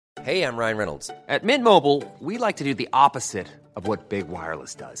Hey, I'm Ryan Reynolds. At Mint Mobile, we like to do the opposite of what Big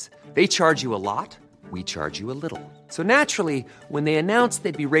Wireless does. They charge you a lot, we charge you a little. So naturally, when they announced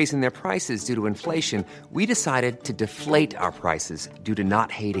they'd be raising their prices due to inflation, we decided to deflate our prices due to not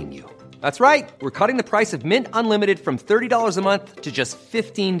hating you. That's right. We're cutting the price of Mint Unlimited from $30 a month to just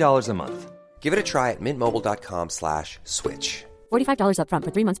 $15 a month. Give it a try at mintmobile.com/switch. $45 up front for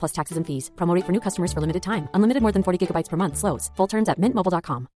 3 months plus taxes and fees. Promo rate for new customers for limited time. Unlimited more than 40 gigabytes per month. Slows full terms at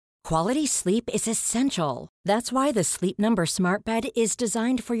mintmobile.com. Quality sleep is essential. That's why the Sleep Number Smart Bed is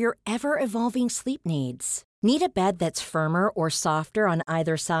designed for your ever-evolving sleep needs. Need a bed that's firmer or softer on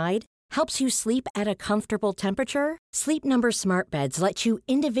either side? Helps you sleep at a comfortable temperature? Sleep Number Smart Beds let you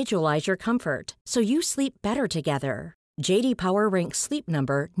individualize your comfort, so you sleep better together. J.D. Power ranks Sleep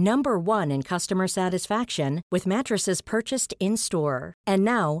Number number 1 in customer satisfaction with mattresses purchased in-store. And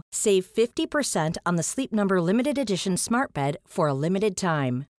now, save 50% on the Sleep Number Limited Edition Smart Bed for a limited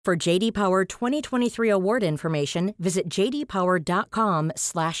time. For J.D. Power 2023 award information, visit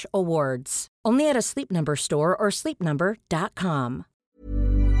jdpower.com/awards. Only at a Sleep Number store or sleepnumber.com.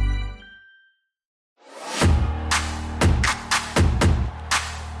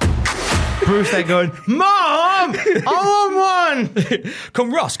 Bruce there going, Mom! I want one!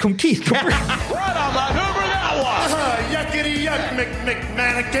 Come Ross, come Keith, come Right on my Hoover, that was! Yuckity yuck,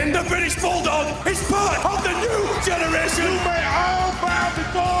 McMannequin. The British Bulldog is part of the new generation! You may all bow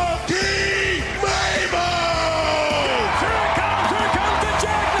before King Mabel! Here comes the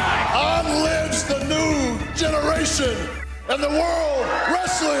jackknife! On lives the new generation and the World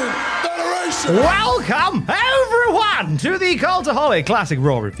Wrestling Federation! Welcome, everyone, to the Cultaholic Classic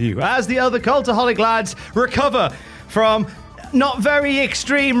Raw Review. As the other Cultaholic lads recover from not very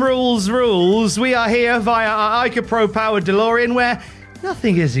extreme rules, we are here via our Ica Pro powered DeLorean where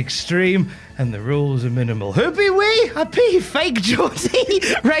nothing is extreme and the rules are minimal. Who be we? I be Fake Geordie,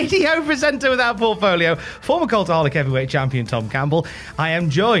 radio presenter without portfolio, former Cultaholic heavyweight champion Tom Campbell. I am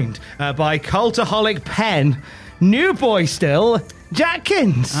joined by Cultaholic Pen, new boy still, Jack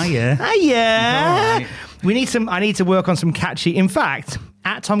Kins. Hiya. Hiya. I need to work on some catchy. In fact,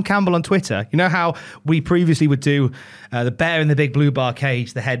 at Tom Campbell on Twitter, you know how we previously would do the bear in the big blue bar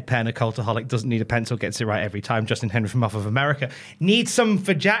cage, the head pen, a Cultaholic doesn't need a pencil, gets it right every time. Justin Henry from Off of America. Need some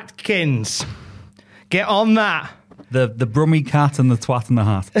for Jack Kins. Get on that. The Brummy cat and the twat in the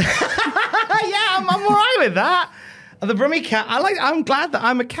hat. Yeah, I'm all right with that. The Brummy cat. I'm glad that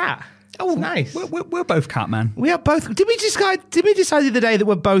I'm a cat. Oh, nice. We're both cat men. We are both. Did we decide the other day that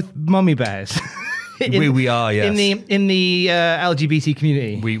we're both mummy bears? We are, yes. In the LGBT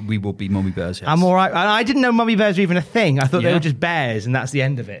community. We will be mummy bears, yes. I'm all right. I didn't know mummy bears were even a thing. I thought they were just bears and that's the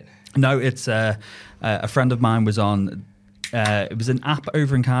end of it. No, it's a friend of mine was on, it was an app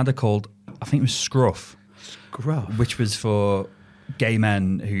over in Canada called, I think it was Scruff. Scruff? Which Which was for gay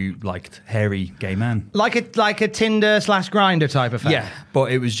men who liked hairy gay men. Like a Tinder/Grindr type of thing. Yeah,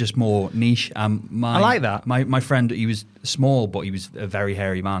 but it was just more niche. I like that. My friend, he was small, but he was a very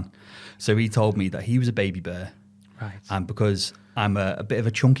hairy man. So he told me that he was a baby bear. Right. And because I'm a bit of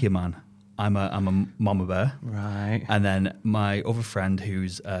a chunkier man, I'm a mama bear. Right. And then my other friend,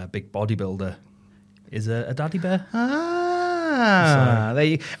 who's a big bodybuilder, is a daddy bear.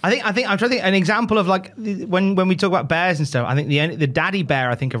 I think I'm trying to think an example of like when we talk about bears and stuff. I think the daddy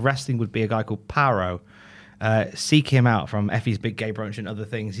bear I think of wrestling would be a guy called Paro. Seek him out from Effie's Big Gay Brunch and other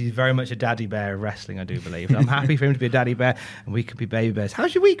things. He's very much a daddy bear of wrestling, I do believe. I'm happy for him to be a daddy bear, and we could be baby bears.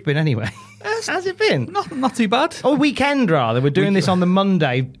 How's your week been anyway? How's it been? Not too bad. Or weekend rather. We're doing this on the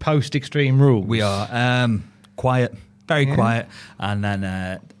Monday post Extreme Rules. We are quiet, very quiet, and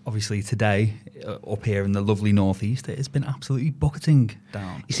then obviously today up here in the lovely northeast, it has been absolutely bucketing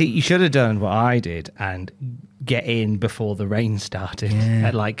down. You see, you should have done what I did and get in before the rain started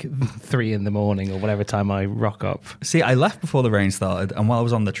at like 3 a.m. or whatever time I rock up. See, I left before the rain started, and while I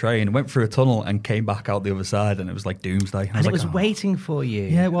was on the train, went through a tunnel and came back out the other side, and it was like doomsday. And it was waiting for you.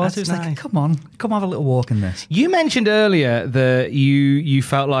 Yeah, it was. That's It was like, come on, come have a little walk in this. You mentioned earlier that you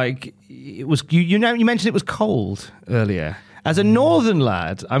felt like it was you mentioned it was cold earlier. As a northern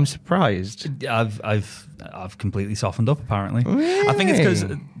lad, I'm surprised. I've completely softened up. Apparently, really? I think it's because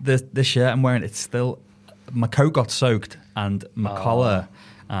the shirt I'm wearing. It's still my coat got soaked and my collar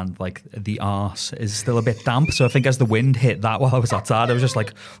and like the arse is still a bit damp. So I think as the wind hit that while I was outside, I was just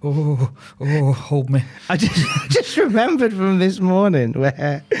like, oh, hold me. I just remembered from this morning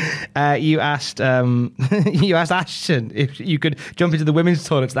where you asked Ashton if you could jump into the women's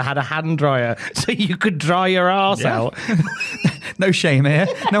toilets that had a hand dryer so you could dry your arse out. No shame here.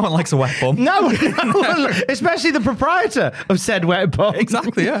 No one likes a wet bum. No, especially the proprietor of said wet bum.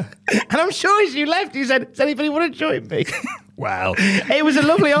 Exactly, yeah. And I'm sure as you left, you said, does anybody want to join me? Well, It was a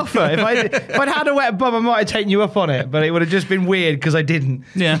lovely offer. If I'd had a wet bum, I might have taken you up on it, but it would have just been weird because I didn't.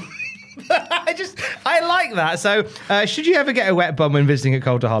 yeah. I like that. So, should you ever get a wet bum when visiting a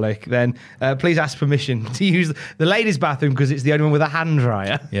Cultaholic, then please ask permission to use the ladies' bathroom because it's the only one with a hand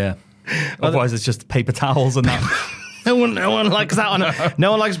dryer. Yeah. Otherwise, it's just paper towels and that. No one likes that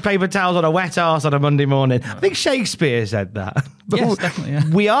no one likes paper towels on a wet arse on a Monday morning. I think Shakespeare said that. But Yes, definitely, yeah.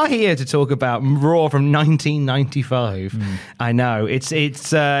 we are here to talk about Raw from 1995. I know it's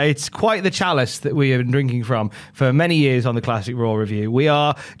quite the chalice that we have been drinking from for many years on the Classic Raw review. We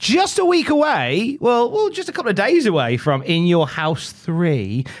are just a week away. Well, just a couple of days away from In Your House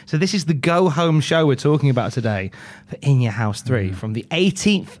 3. So this is the go home show we're talking about today for In Your House 3 from the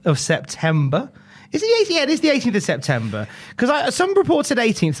 18th of September. Is it the 18th? Yeah, it is the 18th of September. Because some reports said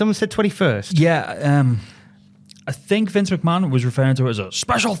 18th, some said 21st. Yeah, I think Vince McMahon was referring to it as a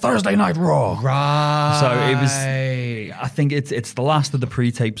special Thursday Night Raw. Right. So it was. I think it's the last of the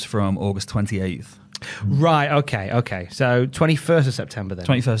pre-tapes from August 28th. Right, okay. So 21st of September then.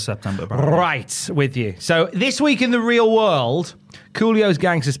 21st September. Apparently. Right, with you. So this week in the real world, Coolio's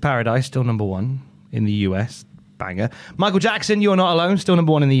Gangsta's Paradise, still number one in the US. Banger. Michael Jackson, You're Not Alone, still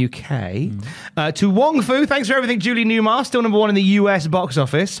number one in the UK. To Wong Fu, Thanks for Everything, Julie Newmar, still number one in the US box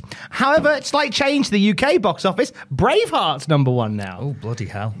office. However, slight change to the UK box office. Braveheart's number one now. Oh, bloody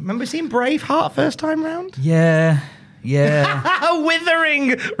hell. Remember seeing Braveheart first time round? Yeah. A withering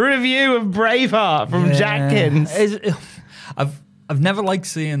review of Braveheart from Jackins. I've never liked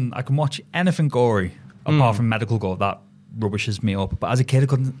seeing. I can watch anything gory apart from medical gore. That rubbishes me up. But as a kid,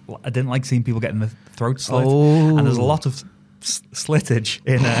 I didn't like seeing people getting the throat slit. And there's a lot of slittage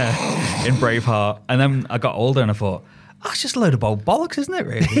in Braveheart. And then I got older and I thought, it's just a load of old bollocks, isn't it,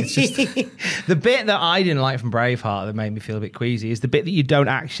 really? It's just the bit that I didn't like from Braveheart that made me feel a bit queasy is the bit that you don't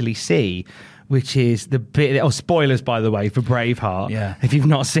actually see, which is the bit... spoilers, by the way, for Braveheart. Yeah. If you've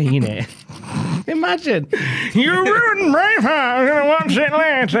not seen it. Imagine. You ruined Braveheart. I'm going to watch it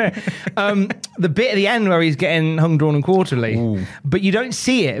later. The bit at the end where he's getting hung, drawn and quarterly. Ooh. But you don't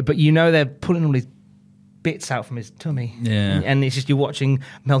see it, but you know they're pulling all these bits out from his tummy. Yeah. And it's just you're watching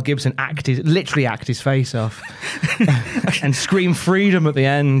Mel Gibson literally act his face off and scream freedom at the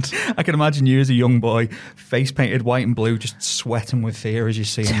end. I can imagine you as a young boy, face painted white and blue, just sweating with fear as you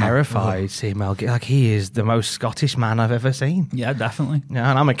see him. Terrified to see Mel Gibson. Like, he is the most Scottish man I've ever seen. Yeah, definitely. Yeah,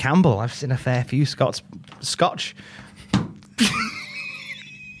 and I'm a Campbell. I've seen a fair few Scotch.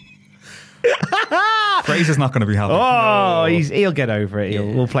 Fraser's not going to be happy. Oh, he'll get over it.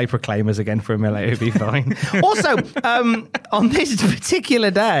 We'll play Proclaimers again for a minute. It'll be fine. Also, on this particular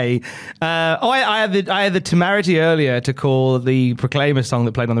day, I had the temerity earlier to call the Proclaimers song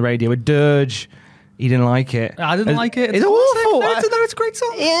that played on the radio a dirge. He didn't like it. I didn't like it. It's awful. No, it's a great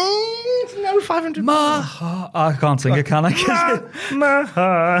song. It's no 500. My heart. I can't sing it, can I? My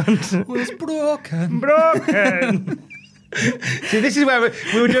heart was broken. Broken. See, this is where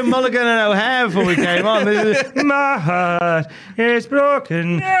we were doing Mulligan and O'Hare before we came on. This is, my heart is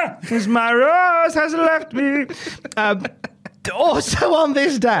broken because my rose has left me. Also on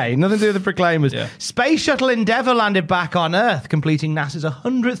this day, nothing to do with the Proclaimers, Space Shuttle Endeavour landed back on Earth, completing NASA's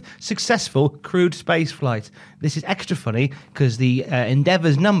 100th successful crewed space flight. This is extra funny because the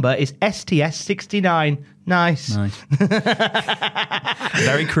Endeavour's number is STS-69. Nice.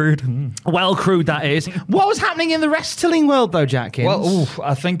 Very crude. Well crewed, that is. What was happening in the wrestling world, though, Jackins? Well,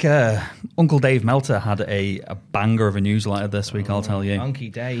 I think Uncle Dave Meltzer had a banger of a newsletter this week, I'll tell you. Uncle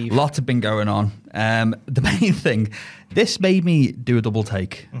Dave. Lots have been going on. The main thing, this made me do a double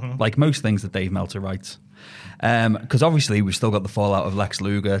take, like most things that Dave Meltzer writes. Because obviously we've still got the fallout of Lex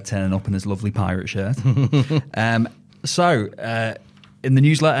Luger turning up in his lovely pirate shirt. So, in the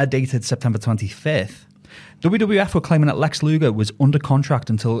newsletter dated September 25th, WWF were claiming that Lex Luger was under contract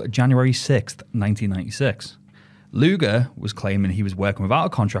until January 6th, 1996. Luger was claiming he was working without a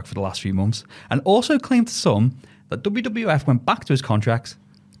contract for the last few months, and also claimed to some that WWF went back to his contract,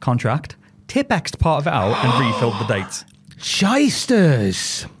 tip-exed part of it out, and refilled the dates.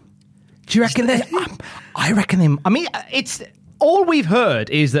 Shysters. Do you reckon they... I reckon him... I mean, it's... All we've heard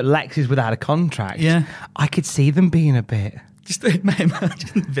is that Lex is without a contract. Yeah. I could see them being a bit... Just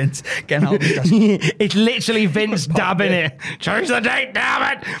imagine Vince getting out of his desk. It's literally Vince dabbing it. Change the date,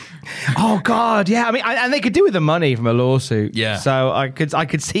 damn it! Oh God, yeah. I mean, and they could do with the money from a lawsuit. Yeah. So I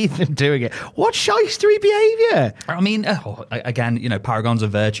could see them doing it. What shystery behaviour? I mean, again, you know, paragons of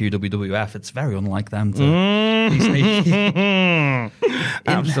virtue, WWF. It's very unlike them to be sneaky.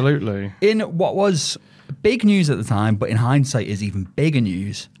 Absolutely. In what was big news at the time, but in hindsight is even bigger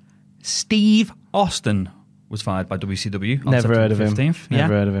news, Steve Austin was fired by WCW on Never heard of him. 15th.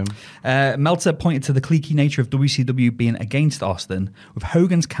 Never heard of him. Meltzer pointed to the cliquey nature of WCW being against Austin, with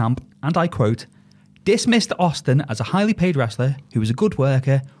Hogan's camp, and I quote, dismissed Austin as a highly paid wrestler who was a good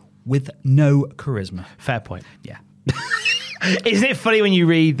worker with no charisma. Fair point. Yeah. Isn't it funny when you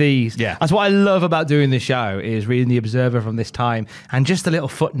read these? Yeah. That's what I love about doing this show, is reading the Observer from this time and just the little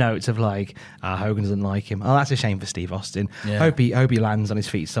footnotes of like, Hogan doesn't like him. Oh, that's a shame for Steve Austin. Yeah. Hope he lands on his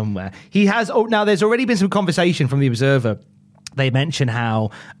feet somewhere. He has. Oh, now there's already been some conversation from the Observer. They mention how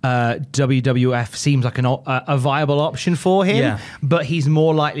WWF seems like a viable option for him, but he's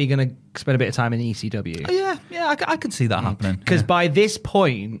more likely going to spend a bit of time in the ECW. Oh, yeah, I could see that happening. Because by this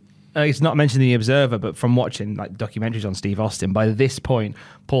point, it's not mentioned in the Observer, but from watching like documentaries on Steve Austin, by this point,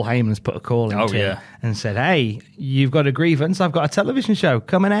 Paul Heyman's put a call into him and said, "Hey, you've got a grievance. I've got a television show.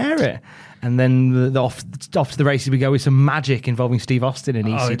 Come and air it." And then off to the races we go with some magic involving Steve Austin in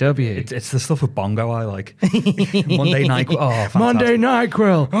ECW. It's the stuff with Bongo I like. Monday Night. Oh, fantastic. Monday Night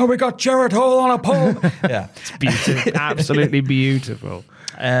Quill. Oh, we got Jarrett Hall on a pole. Yeah, it's beautiful. Absolutely beautiful.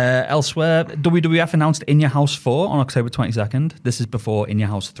 Elsewhere, WWF announced In Your House 4 on October 22nd. This is before In Your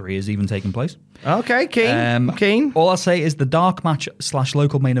House 3 has even taken place. Okay, keen. All I'll say is the dark match /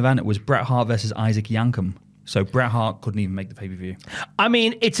 local main event, it was Bret Hart versus Isaac Yankem. So Bret Hart couldn't even make the pay-per-view. I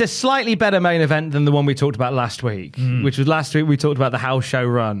mean, it's a slightly better main event than the one we talked about last week, which was last week we talked about the house show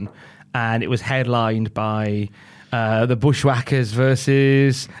run, and it was headlined by the Bushwhackers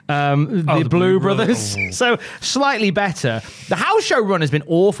versus the Blue Brothers. So slightly better. The house show run has been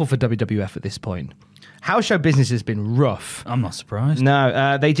awful for WWF at this point. House show business has been rough. I'm not surprised.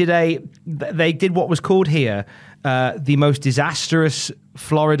 No, they did what was called here the most disastrous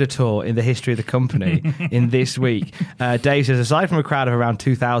Florida tour in the history of the company in this week. Dave says, aside from a crowd of around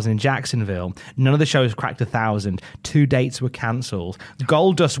 2,000 in Jacksonville, none of the shows cracked 1,000. 2 dates were cancelled.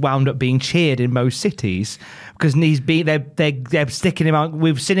 Goldust wound up being cheered in most cities because they're sticking him out.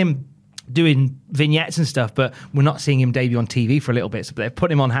 We've seen him doing vignettes and stuff, but we're not seeing him debut on TV for a little bit, so they're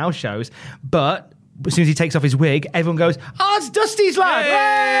putting him on house shows. But as soon as he takes off his wig, everyone goes, "Oh, it's Dusty's lad!"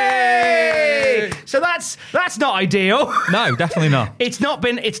 Hey! So that's not ideal. No, definitely not. It's not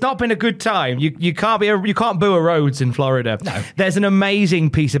been a good time. You can't boo a Rhodes in Florida. No. There's an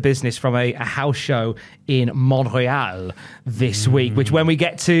amazing piece of business from a house show in Montreal this week. Which when we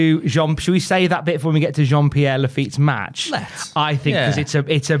get to should we say that bit when we get to Jean-Pierre Lafitte's match? Let's. I think because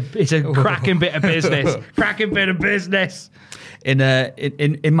it's a cracking bit of business. Cracking bit of business.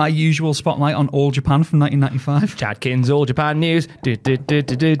 In my usual spotlight on All Japan from 1995. Chadkin's All Japan News. ..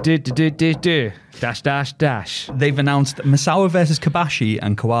 They've announced Misawa versus Kobashi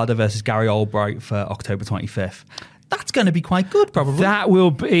and Kawada versus Gary Albright for October 25th. That's going to be quite good, probably. That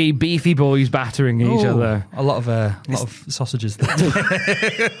will be beefy boys battering each other. A lot of sausages there.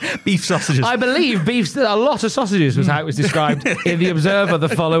 Beef sausages. I believe a lot of sausages was how it was described in the Observer the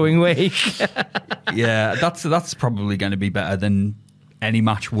following week. Yeah, that's probably going to be better than any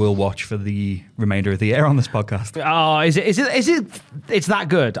match we'll watch for the remainder of the year on this podcast. Oh, is it? It's that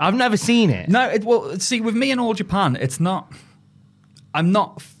good? I've never seen it. No, well, see, with me and All Japan, it's not. I'm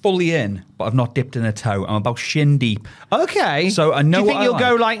not fully in, but I've not dipped in a toe. I'm about shin deep. Okay. So I know. Do you think you'll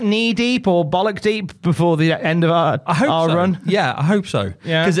go like knee deep or bollock deep before the end of our run? Yeah, I hope so.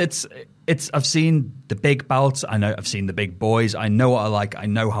 Yeah. Because it's. I've seen the big belts. I've seen the big boys. I know what I like. I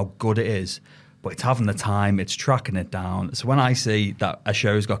know how good it is. But it's having the time. It's tracking it down. So when I see that a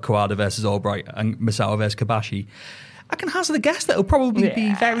show's got Kawada versus Albright and Misawa versus Kobashi, I can hazard a guess that it'll probably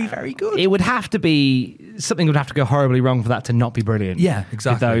be very, very good. It would have to be, something would have to go horribly wrong for that to not be brilliant. Yeah,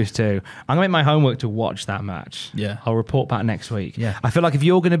 exactly. With those two. I'm going to make my homework to watch that match. Yeah. I'll report back next week. Yeah. I feel like if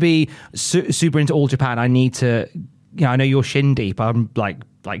you're going to be super into All Japan, I need to, I know you're shin deep. I'm like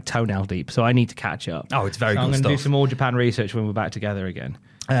toenail deep, so I need to catch up. Oh, it's very so good I'm going stuff. to do some All Japan research when we're back together again.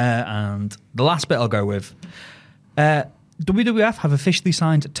 And the last bit I'll go with. WWF have officially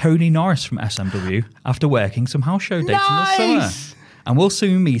signed Tony Norris from SMW after working some house show dates in the summer. And we'll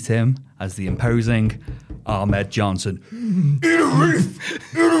soon meet him as the imposing Ahmed Johnson. In a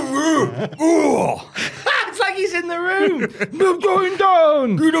reef! In a room! Oh! It's like he's in the room. I'm going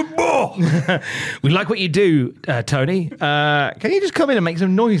down. Get a ball! We like what you do, Tony. Can you just come in and make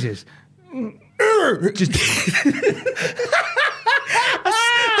some noises? Just...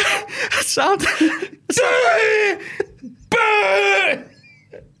 Sound.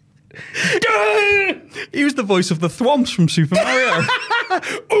 He was the voice of the Thwomps from Super Mario.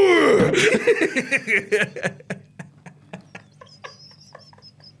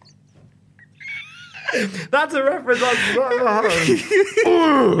 That's a reference.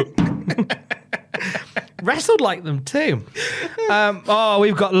 wrestled like them too.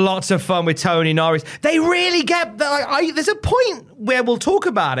 We've got lots of fun with Tony Norris. They really get... there's a point where we'll talk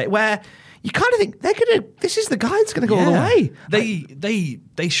about it where you kind of think, this is the guy that's going to go all the way.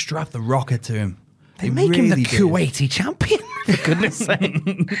 They strap the rocket to him. They make him the Kuwaiti champion, for goodness sake.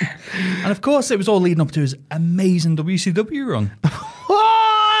 And of course, it was all leading up to his amazing WCW run.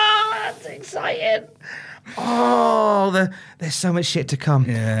 Oh, that's exciting. Oh, there's so much shit to come.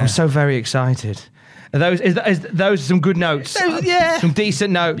 Yeah. I'm so very excited. Are those some good notes? Some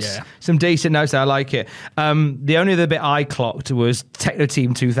decent notes. Yeah. Some decent notes. I like it. The only other bit I clocked was Techno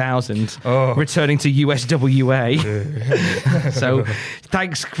Team 2000 returning to USWA. So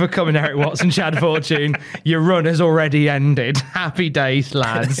thanks for coming, Eric Watson, Chad Fortune. Your run has already ended. Happy days,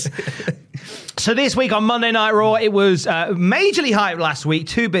 lads. So this week on Monday Night Raw, it was majorly hyped last week.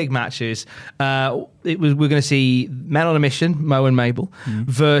 2 big matches. We're going to see Men on a Mission, Mo and Mabel,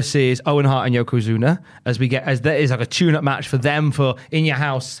 versus Owen Hart and Yokozuna, as there is like a tune-up match for them for In Your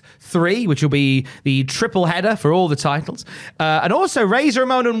House 3, which will be the triple header for all the titles, and also Razor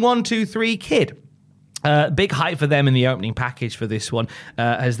Ramon and 1-2-3 Kid. Big hype for them in the opening package for this one,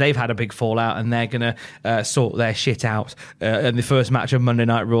 as they've had a big fallout and they're going to sort their shit out in the first match of Monday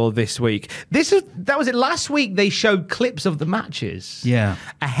Night Raw this week. That was it. Last week they showed clips of the matches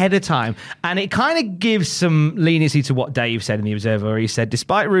ahead of time, and it kind of gives some leniency to what Dave said in the Observer, where he said,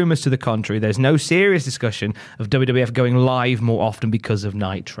 despite rumours to the contrary, there's no serious discussion of WWF going live more often because of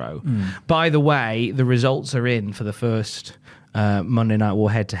Nitro. By the way, the results are in for the first Monday Night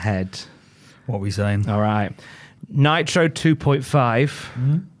War head-to-head. What are we saying? All right. Nitro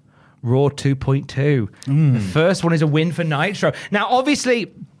 2.5, Raw 2.2. The first one is a win for Nitro. Now,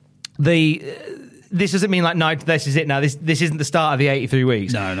 obviously, this doesn't mean like this is it now. This isn't the start of the 83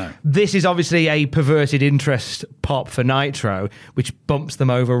 weeks. No. This is obviously a perverted interest pop for Nitro, which bumps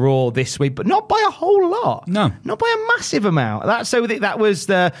them over Raw this week, but not by a whole lot. No. Not by a massive amount. That was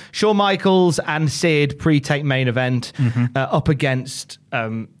the Shawn Michaels and Sid pre-tape main event up against...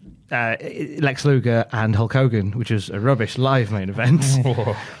 Lex Luger and Hulk Hogan, which was a rubbish live main event.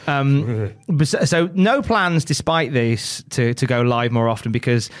 So no plans, despite this, to go live more often,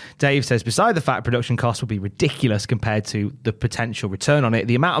 because Dave says, beside the fact production costs will be ridiculous compared to the potential return on it,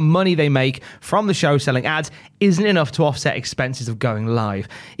 the amount of money they make from the show selling ads isn't enough to offset expenses of going live.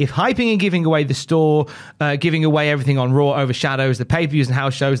 If hyping and giving away the store, giving away everything on Raw overshadows the pay-per-views and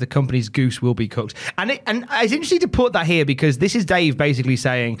house shows, the company's goose will be cooked. And it's interesting to put that here, because this is Dave basically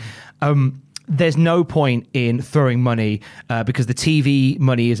saying... there's no point in throwing money because the TV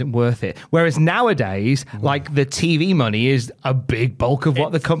money isn't worth it. Whereas nowadays, like the TV money is a big bulk of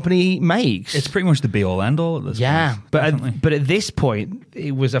what the company makes. It's pretty much the be-all, end-all at this point. But at this point,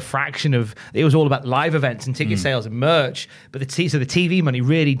 it was a fraction of... It was all about live events and ticket sales and merch. But so the TV money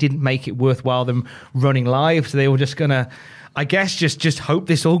really didn't make it worthwhile them running live. So they were just going to, I guess, just hope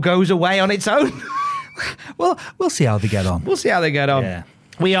this all goes away on its own. Well, we'll see how they get on. Yeah.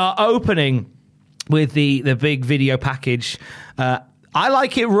 We are opening with the big video package. I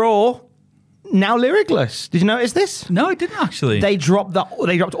Like It Raw, now lyricless. Did you notice this? No, I didn't actually. They dropped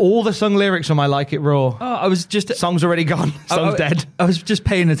all the sung lyrics from I Like It Raw. Oh, I was just... Song's already gone. Song's dead. I was just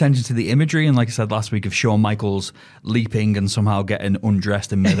paying attention to the imagery, and like I said last week, of Shawn Michaels leaping and somehow getting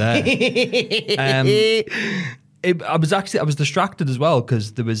undressed in midair. I was distracted as well,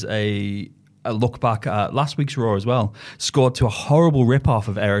 because there was a look back at last week's Raw as well, scored to a horrible rip-off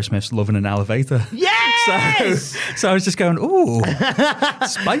of Aerosmith's Love in an Elevator. Yes! So I was just going, ooh,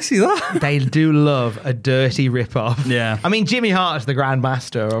 spicy that. They do love a dirty rip-off. Yeah. I mean, Jimmy Hart is the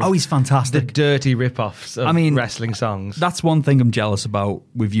grandmaster of he's fantastic. The dirty rip-offs of wrestling songs. That's one thing I'm jealous about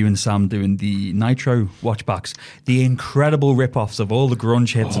with you and Sam doing the Nitro watchbacks. The incredible rip-offs of all the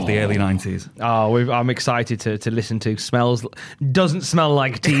grunge hits of the early 90s. I'm excited to listen to Doesn't Smell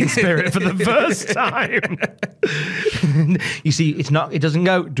Like Teen Spirit for the first time. You see, it doesn't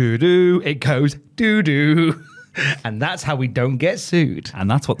go doo-doo, it goes doo-doo. And that's how we don't get sued. And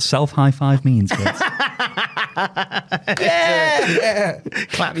that's what self-high-five means, kids. Yeah.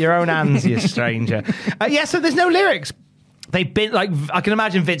 Clap your own hands, you stranger. So there's no lyrics. They've been like, I can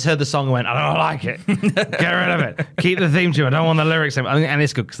imagine Vince heard the song and went, I don't like it. Get rid of it. Keep the theme tune. I don't want the lyrics. And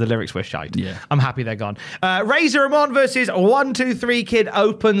it's good because the lyrics were shite. Yeah. I'm happy they're gone. Razor Ramon versus 1-2-3 Kid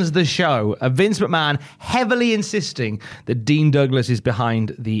opens the show. Vince McMahon heavily insisting that Dean Douglas is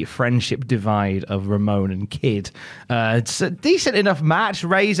behind the friendship divide of Ramon and Kid. It's a decent enough match.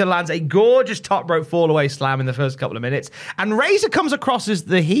 Razor lands a gorgeous top rope fall-away slam in the first couple of minutes. And Razor comes across as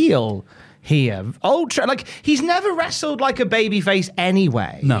the heel here. Ultra, like, he's never wrestled like a babyface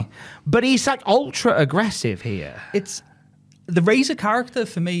anyway. No. But he's like ultra aggressive here. the Razor character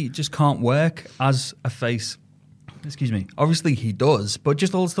for me just can't work as a face. Excuse me. Obviously he does, but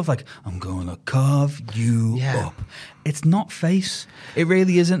just all the stuff like, I'm going to carve you up. It's not face. It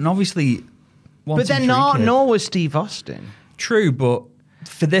really isn't. And obviously... But they're not, nor was Steve Austin. True, but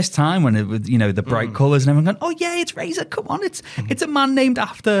for this time when it was, the bright colours and everyone going, oh yeah, it's Razor, come on, it's a man named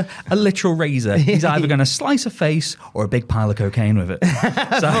after a literal razor. He's either going to slice a face or a big pile of cocaine with it.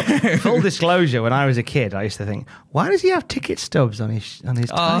 So. Full disclosure, when I was a kid, I used to think, why does he have ticket stubs on his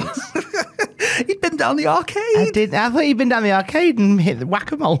tights? He'd been down the arcade. I thought he'd been down the arcade and hit the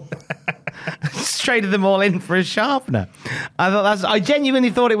whack-a-mole. Traded them all in for a sharpener. I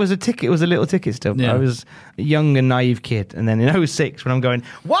genuinely thought it was a ticket. It was a little ticket stub. Yeah. I was a young and naive kid. And then in 2006, when I'm going,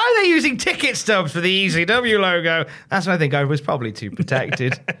 why are they using ticket stubs for the ECW logo? That's when I think I was probably too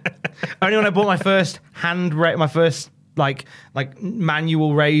protected. Only when I bought my first like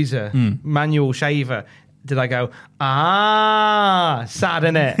manual razor, manual shaver, did I go, sad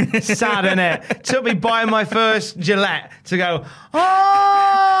innit? Took me buying my first Gillette to go,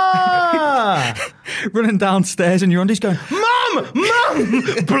 running downstairs and your undies going, Mum!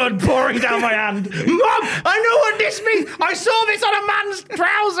 Blood pouring down my hand. Mum, I know what this means. I saw this on a man's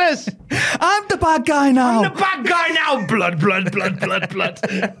trousers. I'm the bad guy now. Blood.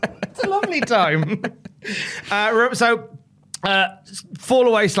 It's a lovely time. Fall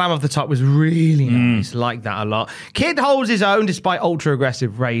away slam off the top was really nice. Like that a lot. Kid holds his own despite ultra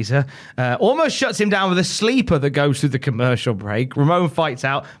aggressive Razor. Almost shuts him down with a sleeper that goes through the commercial break. Ramon fights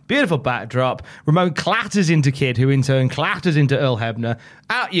out. Beautiful backdrop. Ramon clatters into Kid, who in turn clatters into Earl Hebner.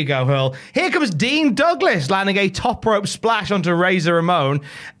 Out you go, Earl. Here comes Dean Douglas landing a top rope splash onto Razor Ramon.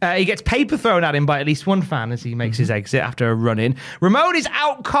 He gets paper thrown at him by at least one fan as he makes his exit after a run-in. Ramon is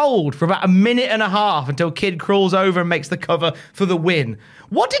out cold for about a minute and a half until Kid crawls over and makes the cover for the win.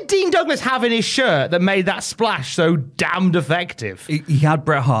 What did Dean Douglas have in his shirt that made that splash so damned effective? He had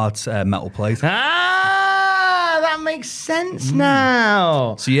Bret Hart's metal plate. That makes sense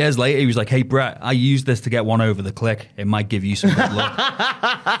now. So years later, he was like, hey, Bret, I used this to get one over the click. It might give you some good luck.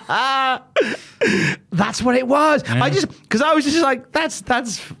 That's what it was. Yeah. I was just like, that's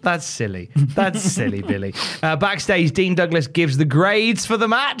silly. That's silly, Billy. Backstage, Dean Douglas gives the grades for the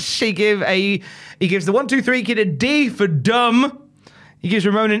match. He gives the 1, 2, 3 Kid a D for dumb. He gives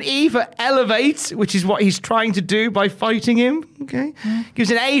Ramon an E for elevate, which is what he's trying to do by fighting him. Okay. Gives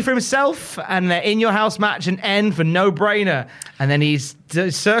an A for himself, and in your house match an N for no brainer. And then he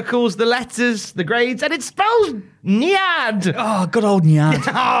circles the letters, the grades, and it spells Niad. Oh, good old Niad.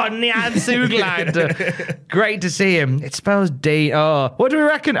 Niad Suglad. Great to see him. It spells D. Oh, what do we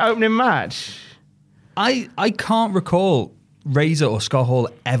reckon opening match? I can't recall Razor or Scott Hall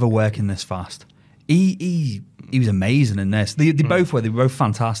ever working this fast. He was amazing in this. They both were. They were both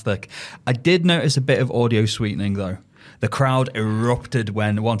fantastic. I did notice a bit of audio sweetening, though. The crowd erupted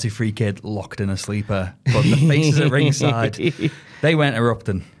when 1, 2, 3 Kid locked in a sleeper. But the faces at ringside, they went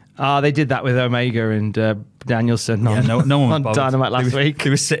erupting. They did that with Omega and Danielson on, no one was on Dynamite last week. They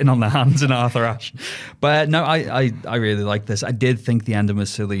were sitting on their hands in Arthur Ashe. But no, I really liked this. I did think the ending was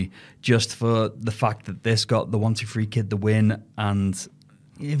silly just for the fact that this got the 1, 2, 3 Kid the win, and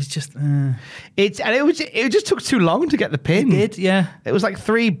it was just it just took too long to get the pin. It did, yeah. It was like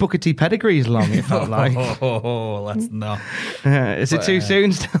 3 Booker T pedigrees long. It felt like. Let's not. Is it too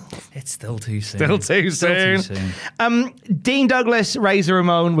soon? Still, it's still too soon. Still too soon. Dean Douglas, Razor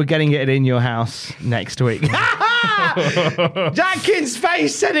Ramon, we're getting it in your house next week. Jackins'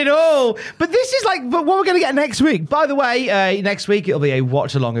 face said it all. But this is like, but what we're going to get next week. By the way, next week it'll be a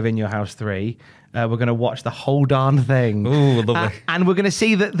watch along of In Your House 3. We're going to watch the whole darn thing. Ooh, lovely. And we're going to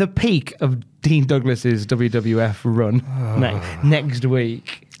see the peak of Dean Douglas's WWF run next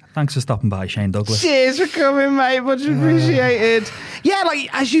week. Thanks for stopping by, Shane Douglas. Cheers for coming, mate. Much appreciated. Yeah, like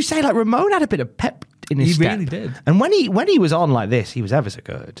as you say, like Ramon had a bit of pep in his step. He really did. And when he was on like this, he was ever so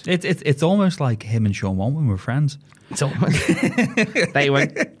good. It's almost like him and Sean Waltman were friends. It's almost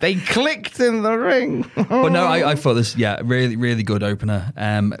they clicked in the ring. But no, I thought this, really, really good opener.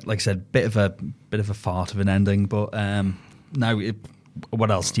 Like I said, bit of a fart of an ending, but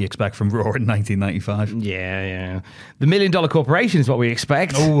what else do you expect from Raw in 1995? Yeah. The $1 Million Corporation is what we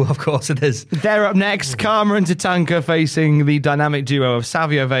expect. Oh, of course it is. They're up next. Karma and Tatanka facing the dynamic duo of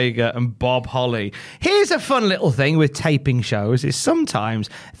Savio Vega and Bob Holly. Here's a fun little thing with taping shows is sometimes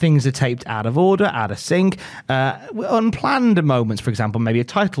things are taped out of order, out of sync. Unplanned moments, for example, maybe a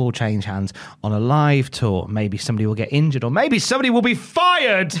title will change hands on a live tour. Maybe somebody will get injured, or maybe somebody will be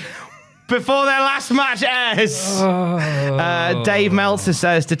fired before their last match airs. Dave Meltzer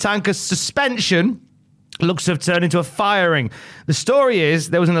says Tatanka's suspension looks to have turned into a firing. The story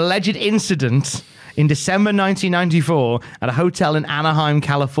is there was an alleged incident in December 1994 at a hotel in Anaheim,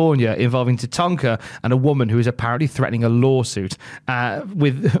 California, involving Tatanka and a woman who is apparently threatening a lawsuit,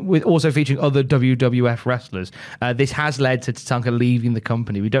 with also featuring other WWF wrestlers. This has led to Tatanka leaving the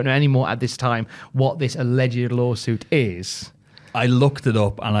company. We don't know anymore at this time what this alleged lawsuit is. I looked it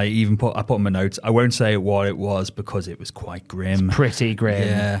up and I put in my notes. I won't say what it was because it was quite grim. It's pretty grim.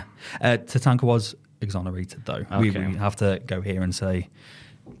 Yeah. Tatanka was exonerated though. Okay. We have to go here and say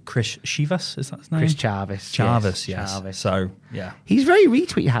Chris Chivas, is that his name? Chris Chavis. Yes. Chavis. So, yeah. He's very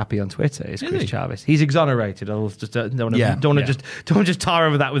retweet happy on Twitter, is Chris Chavis. He's exonerated. I'll just don't want to just tar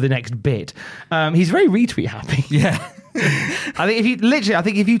over that with the next bit. He's very retweet happy. Yeah. I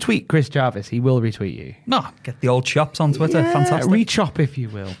think if you tweet Chris Jarvis, he will retweet you. No, get the old chops on Twitter. Yeah, fantastic. Rechop, if you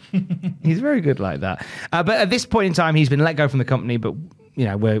will. He's very good like that. But at this point in time, he's been let go from the company. But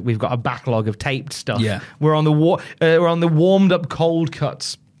we've got a backlog of taped stuff. Yeah, we're on the warmed up cold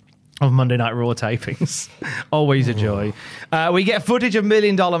cuts of Monday Night Raw tapings. Always a joy. We get footage of $1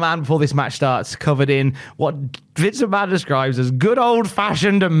 Million Man before this match starts, covered in what Vince McMahon describes as good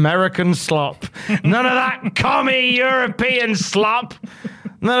old-fashioned American slop. None of that commie European slop.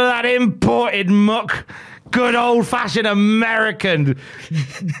 None of that imported muck. Good old-fashioned American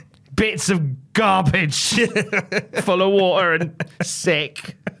bits of garbage full of water and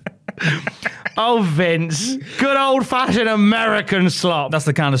sick. Oh, Vince. Good old-fashioned American slop. That's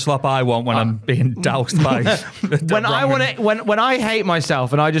the kind of slop I want when I'm being doused by... when I hate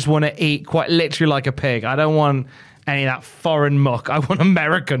myself and I just want to eat quite literally like a pig, I don't want any of that foreign muck. I want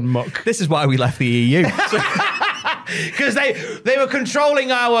American muck. This is why we left the EU. Because they were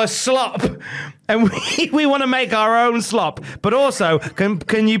controlling our slop, and we want to make our own slop. But also,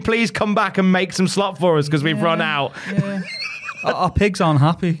 can you please come back and make some slop for us because we've run out? Yeah. Our pigs aren't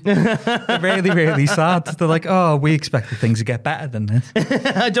happy. They're really, really sad. They're like, oh, we expected things to get better than this.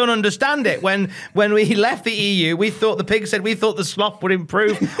 I don't understand it. When we left the EU, we thought the slop would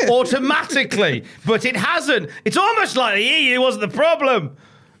improve automatically, but it hasn't. It's almost like the EU wasn't the problem.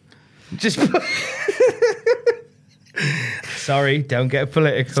 Just sorry, don't get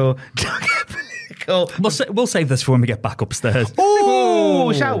political. Don't get political. We'll save this for when we get back upstairs.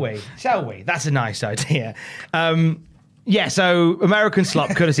 Oh, shall we? Shall we? That's a nice idea. Yeah, so American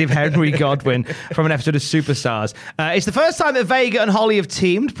Slop, courtesy of Henry Godwin from an episode of Superstars. It's the first time that Vega and Holly have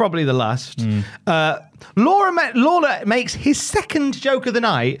teamed, probably the last. Lawler makes his second joke of the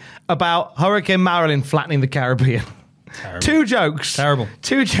night about Hurricane Marilyn flattening the Caribbean. Terrible. 2 jokes. Terrible.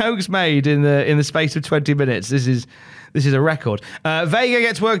 2 jokes made in the space of 20 minutes. This is a record. Vega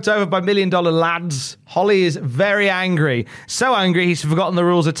gets worked over by $1 Million Lads. Holly is very angry. So angry he's forgotten the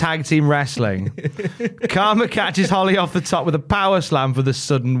rules of tag team wrestling. Karma catches Holly off the top with a power slam for the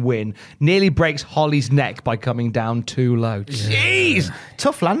sudden win. Nearly breaks Holly's neck by coming down too low. Jeez!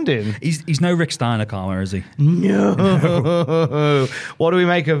 Tough landing. He's no Rick Steiner, Karma, is he? No. What do we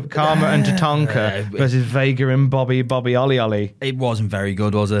make of Karma and Tatanka versus Vega and Bobby Ollie? It wasn't very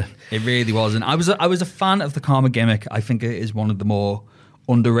good, was it? It really wasn't. I was a fan of the Karma gimmick. I think it is one of the more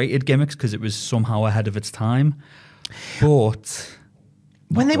underrated gimmicks because it was somehow ahead of its time. But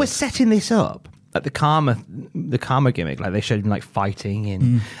when they were setting this up, like the Karma gimmick, like they showed him like fighting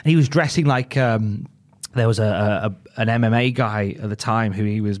and he was dressing like there was an MMA guy at the time who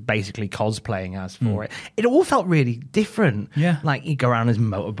he was basically cosplaying as for it. It all felt really different. Yeah, like he'd go around his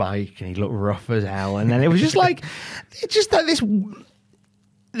motorbike and he looked rough as hell, and then it was just like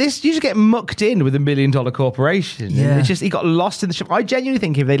this you just get mucked in with $1 Million corporation. Yeah. It's just he got lost in the shop. I genuinely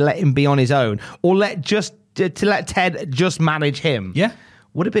think if they let him be on his own or let Ted just manage him,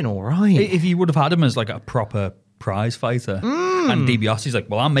 would have been all right. If you would have had him as like a proper prize fighter, and DiBiase's like,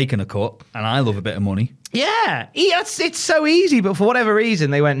 well, I'm making a cut and I love a bit of money. Yeah, it's so easy, but for whatever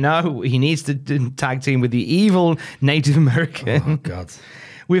reason they went, no, he needs to tag team with the evil Native American. Oh God.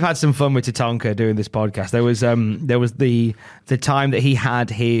 We've had some fun with Tatanka doing this podcast. There was the time that he had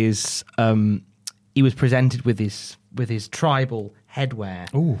his he was presented with his tribal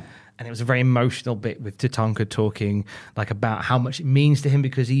headwear. Ooh. And it was a very emotional bit with Tatanka talking like about how much it means to him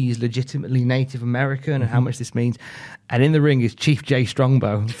because he is legitimately Native American and how much this means. And in the ring is Chief Jay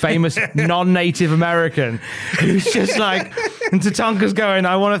Strongbow, famous non-Native American, who's just like, and Tatanka's going,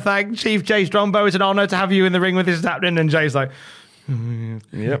 I want to thank Chief Jay Strongbow. It's an honor to have you in the ring with this happening. And Jay's like,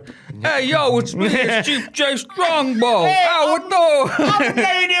 yep. Hey, yo, it's me, it's Chief Jay Strongbow. I'm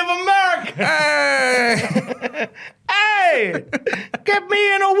Native American. Hey, get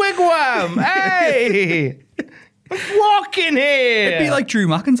me in a wigwam. Hey, I'm walking here. It'd be like Drew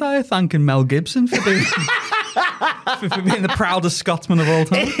McIntyre thanking Mel Gibson for doing For being the proudest Scotsman of all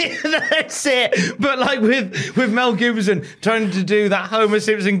time. That's it. But like with Mel Gibson trying to do that Homer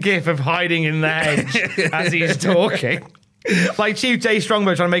Simpson gif of hiding in the hedge as he's talking. Like Chief Jay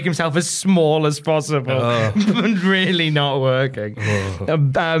Strongbow trying to make himself as small as possible, but really not working.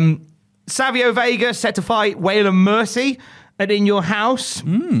 Savio Vega set to fight Waylon Mercy at In Your House.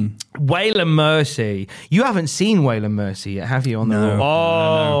 Waylon Mercy. You haven't seen Waylon Mercy yet, have you? On the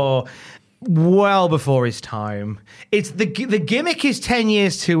No. Well before his time. It's the gimmick is 10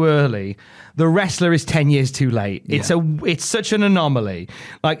 years too early. The wrestler is 10 years too late. It's such an anomaly.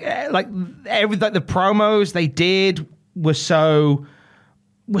 Like the promos they did were so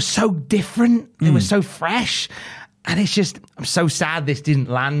different. They were so fresh. And it's just, I'm so sad this didn't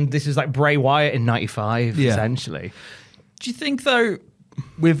land. This is like Bray Wyatt in 95, essentially. Do you think, though,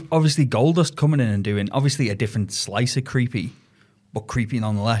 with obviously Goldust coming in and doing obviously a different slice of creepy, but creepy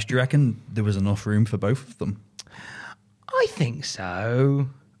nonetheless, do you reckon there was enough room for both of them? I think so.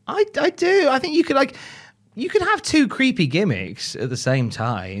 I do. I think you could have two creepy gimmicks at the same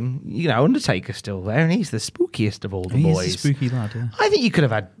time. You know, Undertaker's still there, and he's the spookiest of all the boys. He's a spooky lad, yeah. I think you could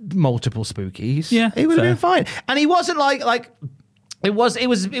have had multiple spookies. Yeah, it would have fair. been fine. And he wasn't like it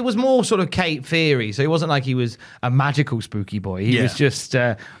was more sort of Cape Fear-y. So it wasn't like he was a magical spooky boy. He was just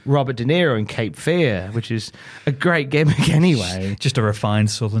Robert De Niro in Cape Fear, which is a great gimmick anyway. Just a refined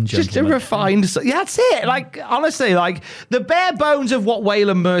Southern gentleman. Just a refined... Yeah, that's it. Like, honestly, like, the bare bones of what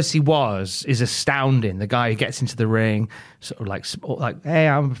Waylon Mercy was is astounding. The guy who gets into the ring, sort of like, hey,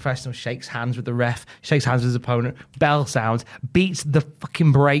 I'm a professional, shakes hands with the ref, shakes hands with his opponent, bell sounds, beats the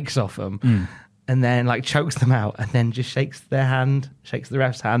fucking brakes off him. And then, like, chokes them out, and then just shakes their hand, shakes the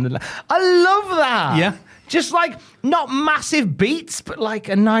ref's hand. And I love that. Yeah. Just, like, not massive beats, but, like,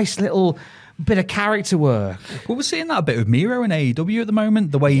 a nice little bit of character work. Well, we're seeing that a bit with Miro in AEW at the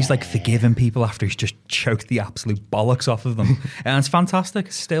moment, the way he's, like, forgiving people after he's just choked the absolute bollocks off of them. And it's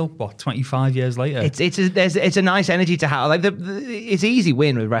fantastic. Still, 25 years later? It's a nice energy to have. Like, it's easy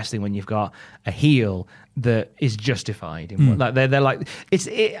win with wrestling when you've got a heel that is justified. Like they're like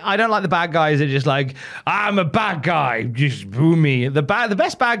I don't like the bad guys that are just like, I'm a bad guy, just boo me. The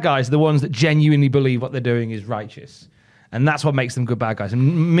best bad guys are the ones that genuinely believe what they're doing is righteous. And that's what makes them good bad guys.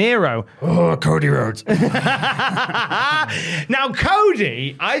 And Miro, Cody Rhodes. Now,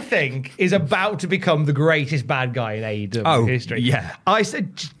 Cody, I think, is about to become the greatest bad guy in AEW history. Yeah.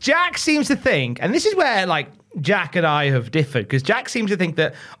 Jack seems to think, and this is where, like, Jack and I have differed, because Jack seems to think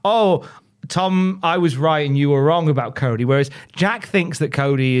that, Tom, I was right and you were wrong about Cody. Whereas Jack thinks that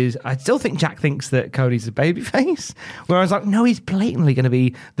I still think Jack thinks that Cody's a babyface. Whereas, like, no, he's blatantly going to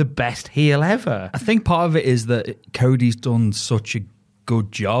be the best heel ever. I think part of it is that Cody's done such a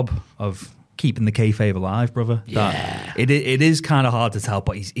good job of keeping the kayfabe alive, brother. Yeah. That it is kind of hard to tell,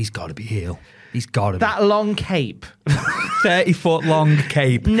 but he's got to be heel. He's got to be. That long cape. 30-foot long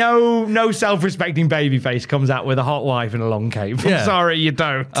cape. No self-respecting babyface comes out with a hot wife and a long cape. I'm sorry, you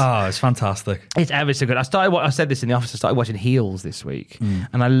don't. Oh, it's fantastic. It's ever so good. I said this in the office. I started watching Heels this week,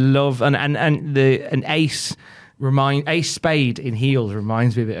 and I love and Ace Spade in Heels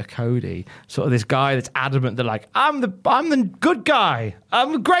reminds me a bit of Cody. Sort of this guy that's adamant that, like, I'm the good guy.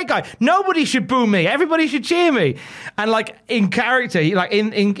 I'm a great guy. Nobody should boo me. Everybody should cheer me. And, like, in character,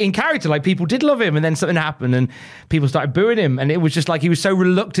 like, people did love him, and then something happened and people started booing him, and it was just like he was so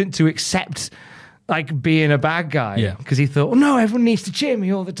reluctant to accept, like, being a bad guy. Yeah. Because he thought, no, everyone needs to cheer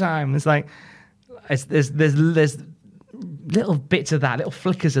me all the time. It's like there's little bits of that, little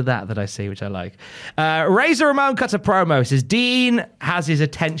flickers of that I see, which I like. Razor Ramon cuts a promo, says Dean has his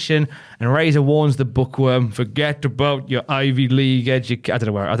attention, and Razor warns the bookworm, forget about your Ivy League education. I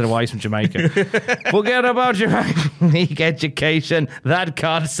don't know why he's from Jamaica. Forget about your Ivy League education. That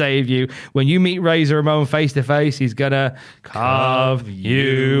can't save you. When you meet Razor Ramon face to face, he's gonna carve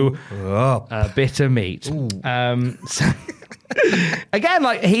you up. A bit of meat. So, again,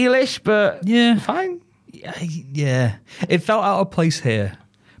 like, heelish, but fine. Yeah, it felt out of place here,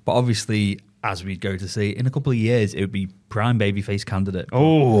 but obviously, as we'd go to see, in a couple of years, it would be prime babyface candidate.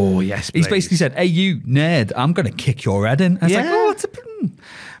 Oh, yes, please. He's basically said, hey, you nerd, I'm going to kick your head in. And it's like, it's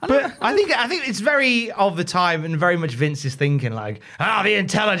but I think it's very of the time, and very much Vince is thinking, like, the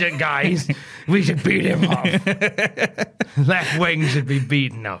intelligent guys, we should beat him off. Left wing should be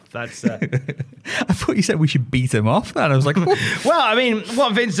beaten off. That's. I thought you said we should beat him off. Then I was like, well, I mean,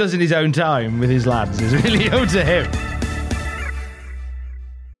 what Vince does in his own time with his lads is really up to him.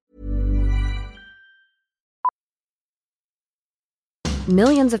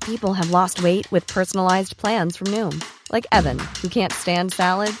 Millions of people have lost weight with personalized plans from Noom. Like Evan, who can't stand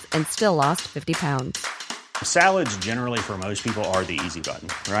salads and still lost 50 pounds. Salads generally for most people are the easy button,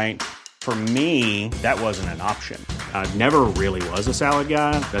 right? For me, that wasn't an option. I never really was a salad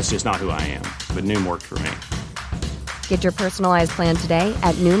guy. That's just not who I am. But Noom worked for me. Get your personalized plan today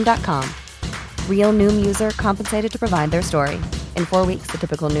at Noom.com. Real Noom user compensated to provide their story. In 4 weeks, the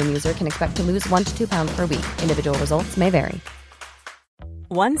typical Noom user can expect to lose 1 to 2 pounds per week. Individual results may vary.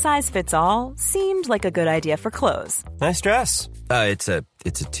 One size fits all seemed like a good idea for clothes. Nice dress. It's a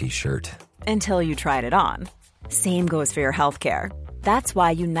t-shirt. Until you tried it on. Same goes for your healthcare. That's why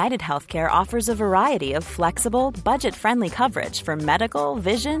United Healthcare offers a variety of flexible, budget-friendly coverage for medical,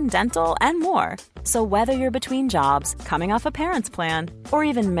 vision, dental, and more. So whether you're between jobs, coming off a parent's plan, or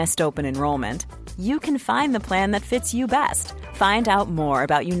even missed open enrollment, you can find the plan that fits you best. Find out more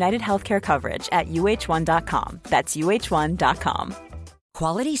about United Healthcare coverage at uh1.com. That's uh1.com.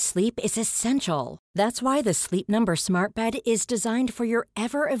 Quality sleep is essential. That's why the Sleep Number Smart Bed is designed for your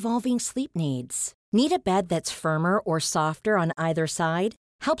ever-evolving sleep needs. Need a bed that's firmer or softer on either side?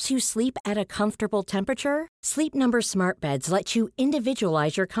 Helps you sleep at a comfortable temperature? Sleep Number Smart Beds let you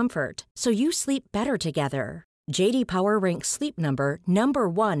individualize your comfort, so you sleep better together. J.D. Power ranks Sleep Number number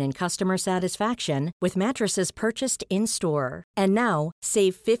 1 in customer satisfaction with mattresses purchased in-store. And now,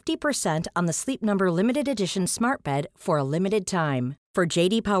 save 50% on the Sleep Number Limited Edition Smart Bed for a limited time. For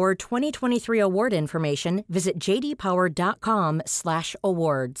J.D. Power 2023 award information, visit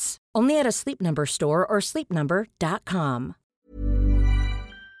jdpower.com/awards. Only at a Sleep Number store or sleepnumber.com.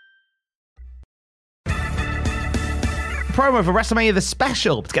 Promo for WrestleMania The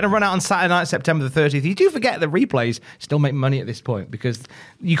Special. It's going to run out on Saturday night, September the 30th. You do forget that replays still make money at this point because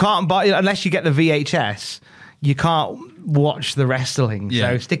you can't buy, unless you get the VHS, you can't watch the wrestling.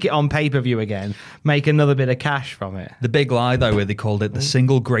 Yeah. So stick it on pay-per-view again. Make another bit of cash from it. The big lie, though, where they called it the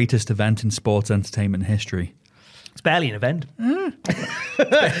single greatest event in sports entertainment history. It's barely an event.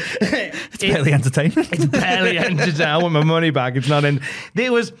 It's barely entertainment. It's barely entertainment. I want my money back. It's not in.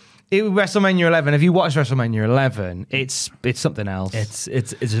 It was WrestleMania 11. If you watch WrestleMania 11, it's something else.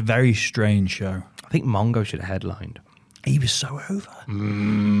 It's a very strange show. I think Mongo should have headlined. He was so over.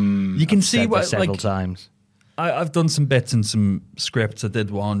 You can see what several times. I've done some bits and some scripts. I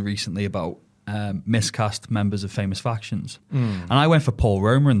did one recently about miscast members of famous factions. And I went for Paul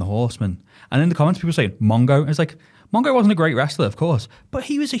Roma and the Horsemen. And in the comments, people saying, Mongo. It's like, Mongo wasn't a great wrestler, of course, but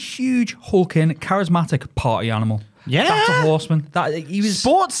he was a huge, hulking, charismatic party animal. Yeah. That's a Horseman. He was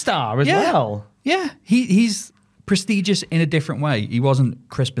sports star as well. Yeah. He's prestigious in a different way. He wasn't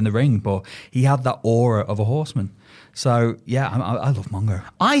crisp in the ring, but he had that aura of a Horseman. So, yeah, I love Mongo.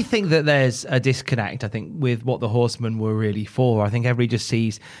 I think that there's a disconnect, with what the Horsemen were really for. I think everybody just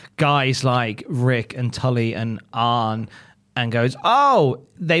sees guys like Rick and Tully and Arn and goes, oh,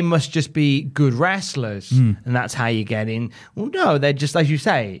 they must just be good wrestlers. And that's how you get in. Well, no, they're just, as you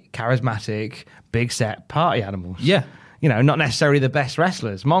say, charismatic, big set party animals. Yeah. Not necessarily the best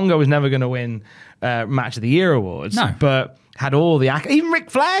wrestlers. Mongo was never going to win Match of the Year awards. No. But had all the... Even Ric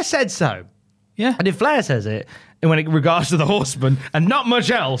Flair said so. Yeah. And if Flair says it, and when it regards to the Horseman, and not much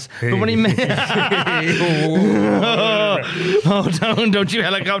else, but when he... don't you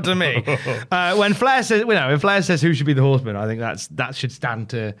helicopter me. When Flair says, if Flair says who should be the Horseman, I think that should stand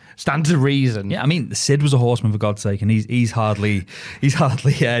to reason. Yeah, I mean, Sid was a Horseman, for God's sake, and he's hardly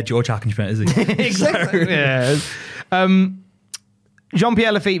George Hackenschmidt, is he? Exactly. Yeah.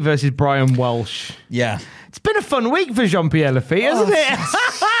 Jean-Pierre Lafitte versus Brian Walsh. Yeah. It's been a fun week for Jean-Pierre Lafitte, hasn't it?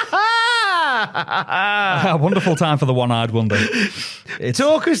 A wonderful time for the one-eyed wonder.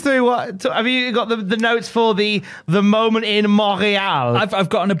 Talk us through what have you got the notes for the moment in Montreal? I've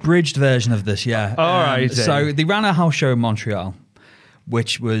got an abridged version of this. Yeah. All right. So they ran a house show in Montreal,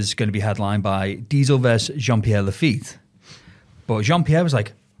 which was going to be headlined by Diesel versus Jean-Pierre Lafitte, but Jean-Pierre was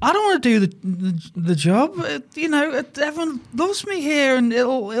like, I don't want to do the job. Everyone loves me here, and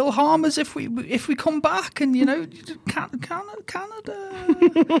it'll harm us if we come back. And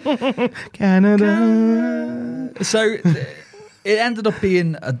Canada. So it ended up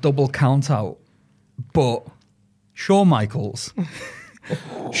being a double count out, but Shawn Michaels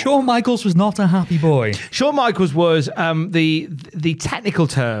was not a happy boy. Shawn Michaels was the technical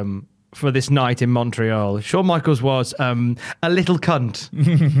term for this night in Montreal. Shawn Michaels was a little cunt.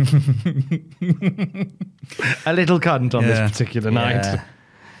 A little cunt on this particular night.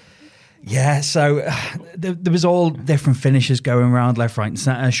 Yeah, so there was all different finishes going around left, right and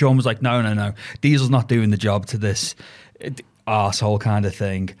centre. Shawn was like, no, Diesel's not doing the job to this arsehole kind of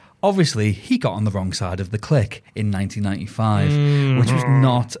thing. Obviously, he got on the wrong side of the clique in 1995, which was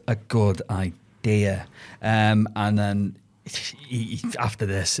not a good idea. And then after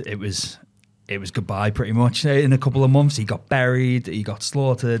this, it was goodbye pretty much. In a couple of months, he got buried, he got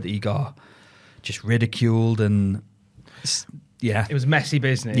slaughtered, he got just ridiculed, and Yeah. It was messy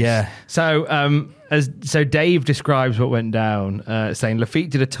business. Yeah. So so Dave describes what went down, saying Lafitte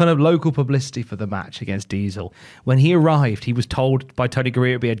did a ton of local publicity for the match against Diesel. When he arrived, he was told by Tony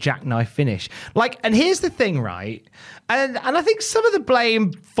Garea it would be a jackknife finish. And here's the thing, right? And I think some of the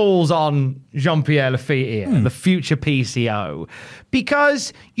blame falls on Jean-Pierre Lafitte here, the future PCO,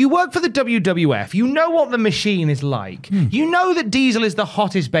 because you work for the WWF. You know what the machine is like. You know that Diesel is the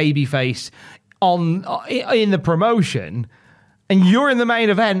hottest babyface in the promotion, and you're in the main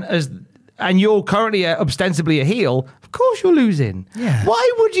event and you're currently ostensibly a heel. Of course you're losing. Yeah.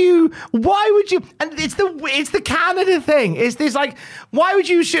 Why would you? And it's the Canada thing. It's this why would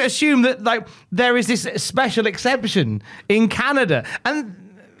you assume that there is this special exception in Canada? And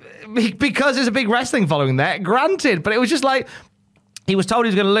because there's a big wrestling following there, granted, but it was just he was told he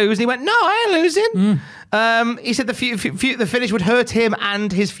was going to lose, and he went, "No, I ain't losing." He said the finish would hurt him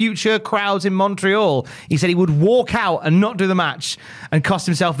and his future crowds in Montreal. He said he would walk out and not do the match and cost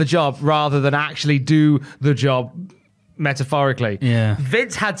himself the job rather than actually do the job, metaphorically. Yeah.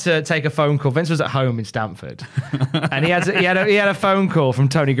 Vince had to take a phone call. Vince was at home in Stamford, and he had a phone call from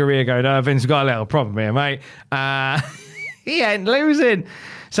Tony Garea going, "Oh, Vince, got a little problem here, mate. He ain't losing."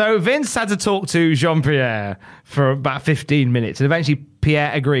 So Vince had to talk to Jean-Pierre for about 15 minutes, and eventually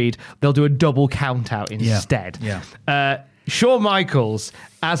Pierre agreed they'll do a double count-out instead. Yeah. Shawn Michaels,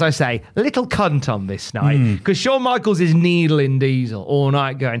 as I say, little cunt on this night, because Shawn Michaels is needling Diesel all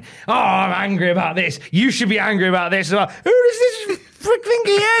night going, "Oh, I'm angry about this. You should be angry about this as well. Who does this frick think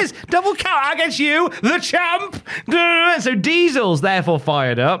he is? Double count against you, the champ." So Diesel's therefore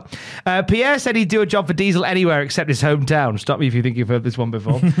fired up. Pierre said he'd do a job for Diesel anywhere except his hometown. Stop me if you think you've heard this one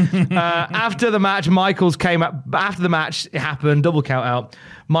before. After the match, Michaels came up. After the match, it happened, double count out.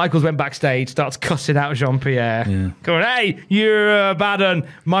 Michaels went backstage, starts cussing out Jean-Pierre. Going, "Hey, you're a bad un.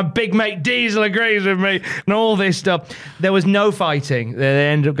 My big mate Diesel agrees with me," and all this stuff. There was no fighting. They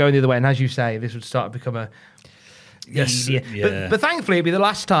ended up going the other way. And as you say, this would start to become a... Yes. Yeah. But thankfully, it'd be the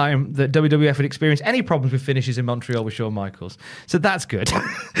last time that WWF would experience any problems with finishes in Montreal with Shawn Michaels. So that's good.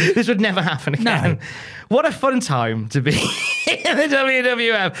 This would never happen again. No. What a fun time to be in the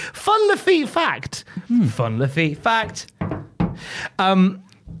WWF. Fun Lafitte fact. Fun Lafitte fact.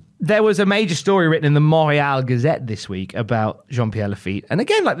 There was a major story written in the Montreal Gazette this week about Jean-Pierre Lafitte. And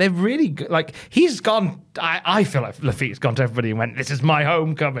again, they're really he's gone. I feel like Lafitte's gone to everybody and went, "This is my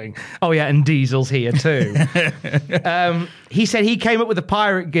homecoming." Oh, yeah, and Diesel's here too. He said he came up with a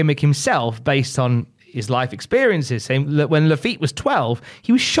pirate gimmick himself based on his life experiences, saying that when Lafitte was 12,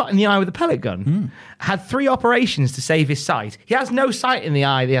 he was shot in the eye with a pellet gun. Had 3 operations to save his sight. He has no sight in the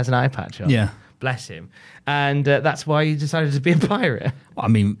eye. He has an eye patch on. Yeah. Bless him. And that's why he decided to be a pirate. I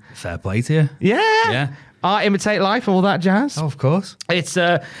mean, fair play to you. Yeah. Art imitate life and all that jazz. Oh, of course. It's,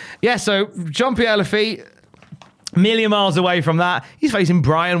 so Jean-Pierre Lafitte, a million miles away from that, he's facing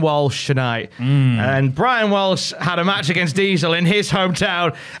Brian Walsh tonight. And Brian Walsh had a match against Diesel in his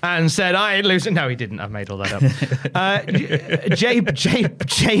hometown and said, "I ain't losing." No, he didn't. I've made all that up.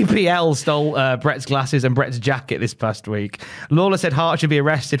 JPL stole Brett's glasses and Brett's jacket this past week. Lawler said Hart should be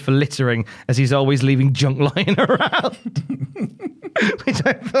arrested for littering as he's always leaving junk lying around. Which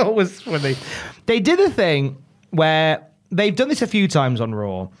I thought was funny. They did a thing where they've done this a few times on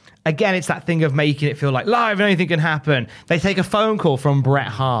Raw. Again, it's that thing of making it feel like live and anything can happen. They take a phone call from Bret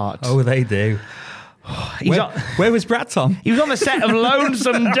Hart. Oh, they do. Where was Bret, Tom? He was on the set of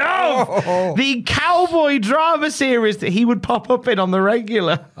Lonesome Dove, the cowboy drama series that he would pop up in on the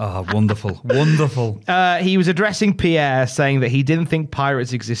regular. Oh, wonderful. Wonderful. He was addressing Pierre, saying that he didn't think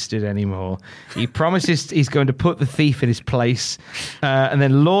pirates existed anymore. He promises he's going to put the thief in his place. And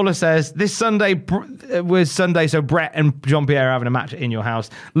then Lawler says, this Sunday was Sunday, so Bret and Jean-Pierre are having a match in your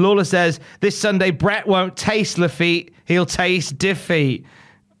house. Lawler says, this Sunday, Bret won't taste Lafitte, he'll taste defeat.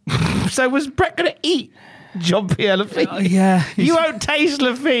 So was Bret going to eat Jean-Pierre Lafitte? Yeah. You won't taste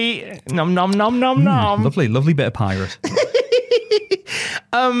Lafitte. Nom, nom, nom, nom, nom. Lovely bit of pirate.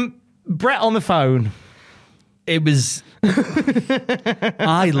 Bret on the phone. It was...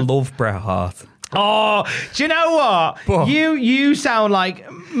 I love Bret Hart. Oh, do you know what? What? You sound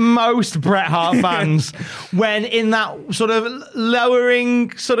like most Bret Hart fans when in that sort of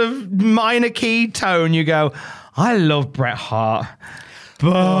lowering, sort of minor key tone, you go, I love Bret Hart.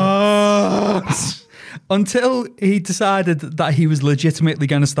 But until he decided that he was legitimately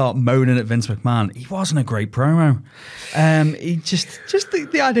going to start moaning at Vince McMahon, he wasn't a great promo. He just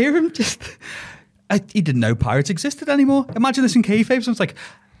the idea of him, he didn't know pirates existed anymore. Imagine this in kayfabe. Someone's like,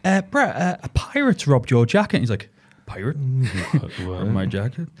 Bret, a pirate robbed your jacket. And he's like, pirate? My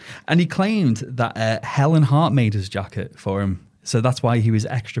jacket? And he claimed that Helen Hart made his jacket for him So that's why he was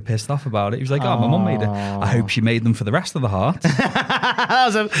extra pissed off about it. He was like, my mum made it. I hope she made them for the rest of the heart.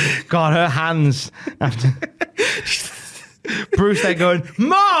 God, her hands. Bruce there going,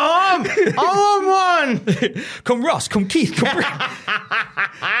 Mom, I want one. Come Ross, come Keith, come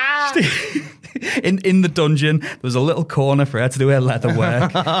In the dungeon, there was a little corner for her to do her leather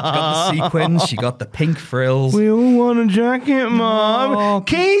work. She got the sequins, she got the pink frills. We all want a jacket, Mom.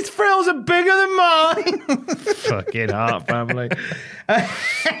 Keith's frills are bigger than mine. Fucking heart family. I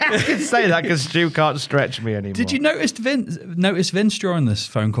can say that because Stu can't stretch me anymore. Did you notice Vince during this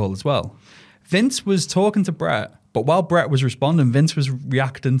phone call as well? Vince was talking to Brett, but while Brett was responding, Vince was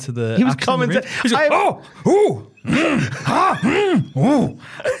reacting to the. He was commenting. He was like,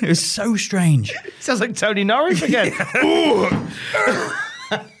 It was so strange. Sounds like Tony Norris again.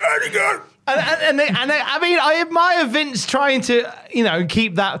 I mean, I admire Vince trying to,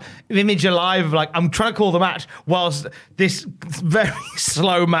 keep that image alive of like, I'm trying to call the match whilst this very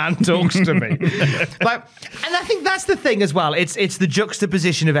slow man talks to me. And I think that's the thing as well. It's the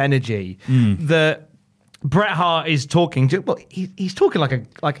juxtaposition of energy that Bret Hart is talking to. Well, he's talking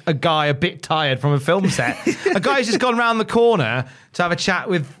like a guy a bit tired from a film set. A guy who's just gone round the corner to have a chat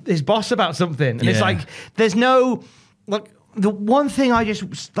with his boss about something, and it's like there's no the one thing I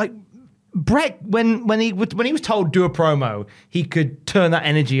just like. Brett, when he was told do a promo, he could turn that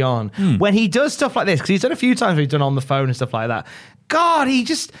energy on. When he does stuff like this, because he's done a few times where he's done on the phone and stuff like that. God, he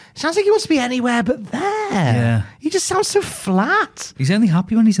just sounds like he wants to be anywhere but there. Yeah. He just sounds so flat. He's only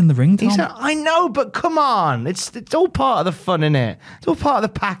happy when he's in the ring, Tom. I know, but come on. It's all part of the fun, innit? It's all part of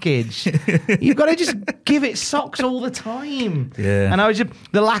the package. You've got to just give it socks all the time. Yeah. And I was just,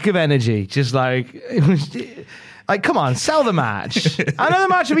 the lack of energy, just like, it was... Like, come on, sell the match. I know the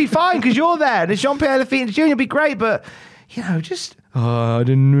match will be fine because you're there. And Jean-Pierre Lafitte Jr. will be great, but, just... Oh, I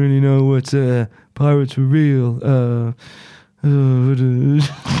didn't really know what pirates were real.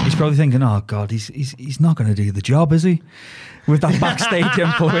 He's probably thinking, oh, God, he's not going to do the job, is he? With that backstage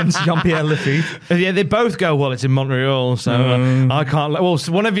influence, Jean-Pierre Lafitte. Yeah, they both go, well, it's in Montreal, so I can't... Well,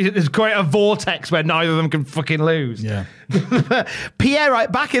 so one of you... There's quite a vortex where neither of them can fucking lose. Yeah. Pierre, right,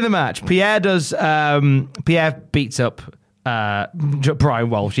 back in the match. Pierre beats up Brian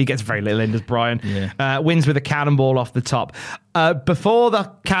Walsh. He gets very little in, does Brian. Yeah. Wins with a cannonball off the top. Before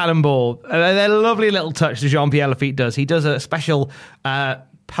the cannonball, a lovely little touch that Jean-Pierre Lafitte does. He does a special...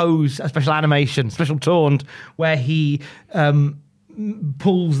 pose, a special animation, special taunt, where he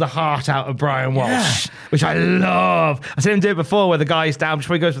pulls the heart out of Brian Walsh, which I love. I've seen him do it before, where the guy's down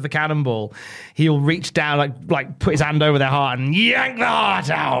before he goes for the cannonball. He'll reach down, like put his hand over their heart and yank the heart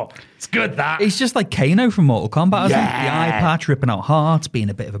out. It's good, that. He's just like Kano from Mortal Kombat, isn't he? The eye patch, ripping out hearts,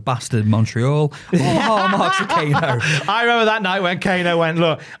 being a bit of a bastard in Montreal. All the hallmarks of Kano. I remember that night when Kano went,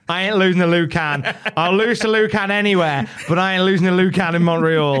 look, I ain't losing to Liu Kang. I'll lose to Liu Kang anywhere, but I ain't losing to Liu Kang in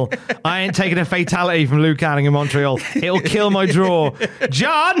Montreal. I ain't taking a fatality from Liu Kang in Montreal. It'll kill my draw.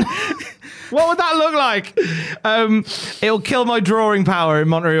 John! What would that look like? It'll kill my drawing power in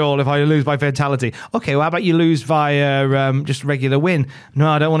Montreal if I lose by fatality. Okay, well, how about you lose via just regular win? No,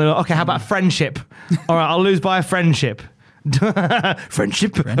 I don't want to. Okay, how about friendship? All right, I'll lose by a friendship.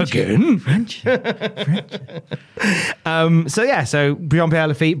 Friendship again. Friendship. So Jean-Pierre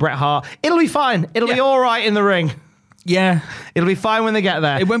Lafitte, Bret Hart. It'll be fine. It'll be all right in the ring. Yeah. It'll be fine when they get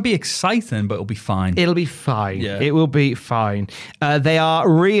there. It won't be exciting, but it'll be fine. It'll be fine. Yeah. It will be fine. They are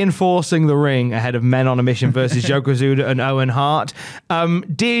reinforcing the ring ahead of Men on a Mission versus Yokozuna and Owen Hart.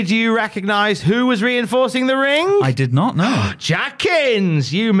 Did you recognize who was reinforcing the ring? I did not know.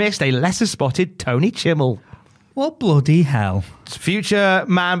 Jackins! You missed a lesser spotted Tony Chimmel. What bloody hell? Future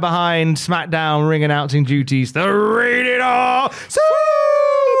man behind SmackDown ring announcing duties. The Rated R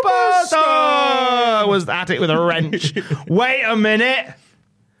Superstar was at it with a wrench. Wait a minute.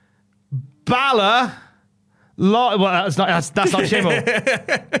 Balor. Well, that's not Chimmel.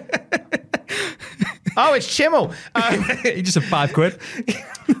 Oh, it's Chimmel. He just had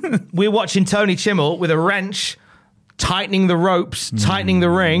 £5. We're watching Tony Chimmel with a wrench, tightening the ropes, tightening the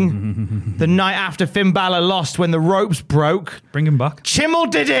ring. The night after Finn Balor lost when the ropes broke. Bring him back. Chimmel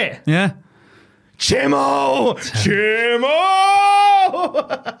did it. Yeah. Chimmel!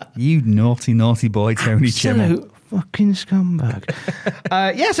 You naughty, naughty boy, Tony Chimmel. Absolute fucking scumbag.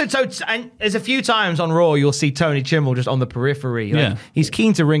 So and there's a few times on Raw you'll see Tony Chimmel just on the periphery. He's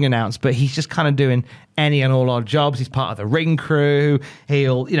keen to ring announce, but he's just kind of doing any and all odd jobs. He's part of the ring crew.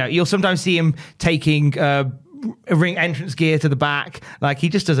 You'll sometimes see him taking ring entrance gear to the back. Like, he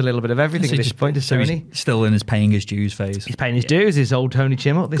just does a little bit of everything at this point, so Tony. he's still in his paying his dues phase. He's paying his dues, his old Tony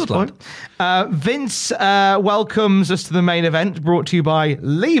Chimmel at this point. Vince welcomes us to the main event, brought to you by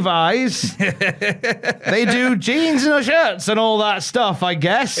Levi's. They do jeans and shirts and all that stuff, I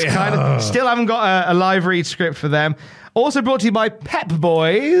guess. Kind of. Still haven't got a live read script for them. Also brought to you by Pep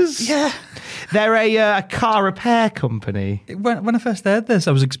Boys. Yeah. They're a car repair company. When I first heard this,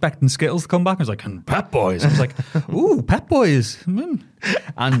 I was expecting Skittles to come back. I was like, and Pep Boys. I was like, ooh, Pep Boys.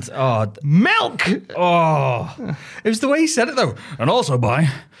 And, milk! Oh. It was the way he said it, though. And also by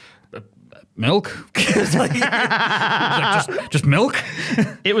milk. It's like, just milk.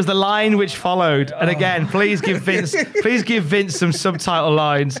 It was the line which followed. And again, please give Vince some subtitle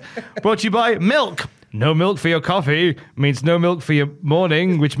lines. Brought to you by milk. No milk for your coffee means no milk for your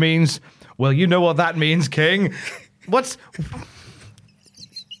morning, which means, well, you know what that means, King.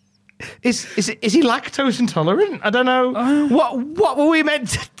 Is he lactose intolerant? I don't know. What were we meant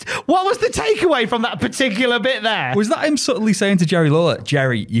to, what was the takeaway from that particular bit there? Was that him subtly saying to Jerry Lawler,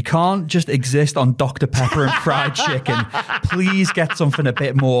 Jerry, you can't just exist on Dr. Pepper and fried chicken. Please get something a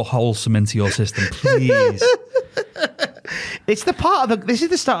bit more wholesome into your system, please. It's the part of this is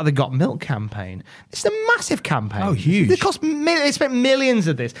the start of the Got Milk campaign. It's a massive campaign. Oh, huge. They spent millions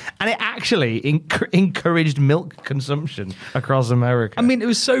of this, and it actually encouraged milk consumption across America. I mean, it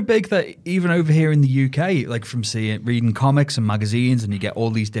was so big that even over here in the UK, like from reading comics and magazines, and you get all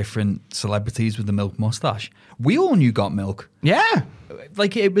these different celebrities with the milk mustache, we all knew Got Milk. Yeah.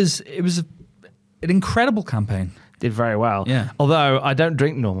 Like, it was an incredible campaign. Did very well. Yeah. Although I don't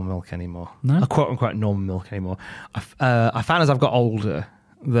drink normal milk anymore. No? Quote unquote normal milk anymore. I found as I've got older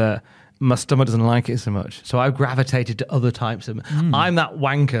that my stomach doesn't like it so much. So I've gravitated to other types of milk. I'm that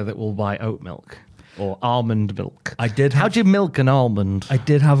wanker that will buy oat milk or almond milk. How do you milk an almond? I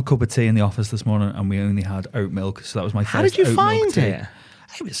did have a cup of tea in the office this morning and we only had oat milk. So that was my first. How did you oat find milk tea. it?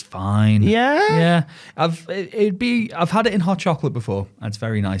 It was fine. Yeah? Yeah. I've had it in hot chocolate before. And it's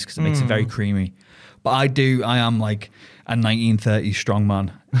very nice because it makes it very creamy. But I am like a 1930s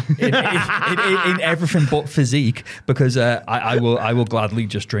strongman in everything but physique because I will gladly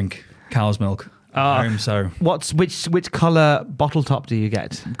just drink cow's milk at home. So which colour bottle top do you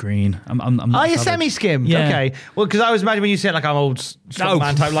get? Green. I'm not you're savage. semi-skimmed. Yeah. Okay. Well, because I was imagining when you said like I'm old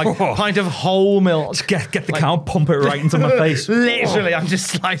strongman type, like pint of whole milk. Get the cow, pump it right into my face. Literally, I'm just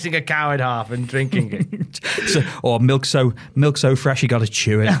slicing a cow in half and drinking it. Or milk so fresh you got to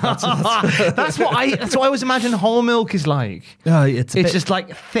chew it. That's what I always imagine whole milk is like. It's just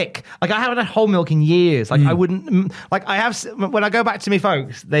like thick. Like I haven't had whole milk in years. Like I wouldn't like I have when I go back to me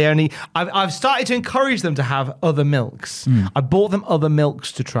folks. I've started to encourage them to have other milks. I bought them other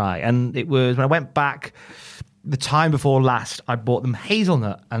milks to try, and it was when I went back the time before last, I bought them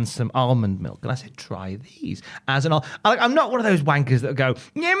hazelnut and some almond milk, and I said, "Try these." I'm not one of those wankers that go,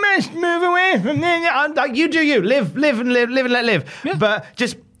 "You must move away from there." I'm like, you do you, live and let live. Yeah. But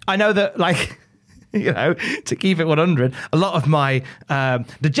just I know that like. You know, to keep it 100, a lot of my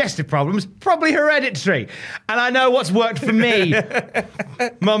digestive problems probably hereditary, and I know what's worked for me,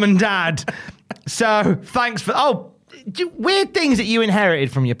 mum and dad. So thanks for weird things that you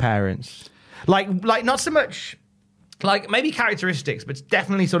inherited from your parents, like not so much like maybe characteristics, but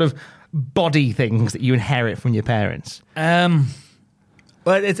definitely sort of body things that you inherit from your parents. Well,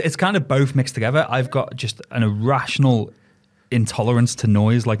 it's kind of both mixed together. I've got just an irrational intolerance to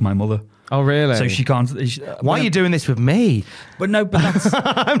noise, like my mother. Oh, really? So she can't... Why are you doing this with me? But that's...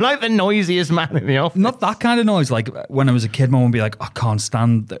 I'm like the noisiest man in the office. Not that kind of noise. Like, when I was a kid, Mum would be like, I can't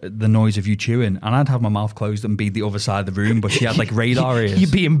stand the noise of you chewing. And I'd have my mouth closed and be the other side of the room, but she had, like, radar ears.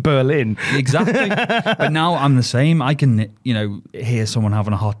 You'd be in Berlin. Exactly. But now I'm the same. I can, hear someone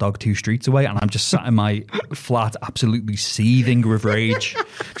having a hot dog 2 streets away, and I'm just sat in my flat, absolutely seething with rage.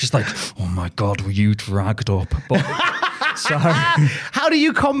 Just like, oh, my God, were you dragged up? But... So, how do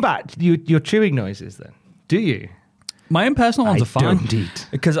you combat your chewing noises then? Do you? My own personal ones are fine. Indeed.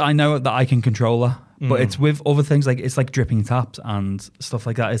 Because I know that I can control that. But it's with other things, like it's like dripping taps and stuff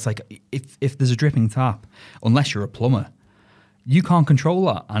like that. It's like if there's a dripping tap, unless you're a plumber, you can't control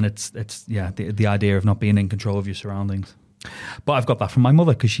that. And it's the idea of not being in control of your surroundings. But I've got that from my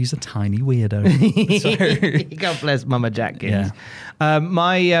mother because she's a tiny weirdo. So. God bless Mama Jackins.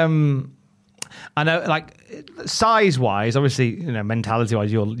 Yeah. I know, like, size-wise, obviously,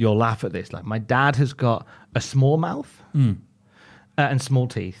 mentality-wise, you'll laugh at this. Like, my dad has got a small mouth and small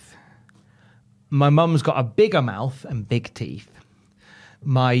teeth. My mum's got a bigger mouth and big teeth.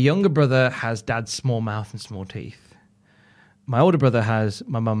 My younger brother has dad's small mouth and small teeth. My older brother has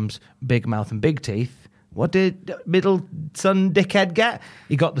my mum's big mouth and big teeth. What did middle son dickhead get?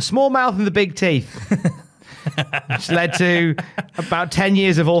 He got the small mouth and the big teeth. which led to about 10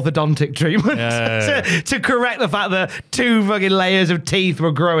 years of orthodontic treatment to correct the fact that 2 fucking layers of teeth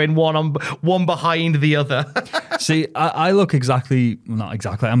were growing one behind the other. See, I look not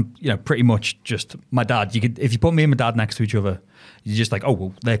exactly. I'm, pretty much just my dad. If you put me and my dad next to each other, you're just like, oh,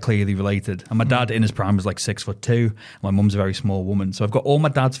 well, they're clearly related. And my dad in his prime was like 6'2". My mum's a very small woman. So I've got all my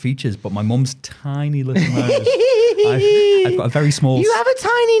dad's features, but my mum's tiny little nose. I've got a very small... You have a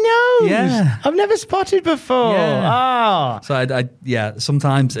tiny nose? Yeah. I've never spotted before. Yeah. Oh. So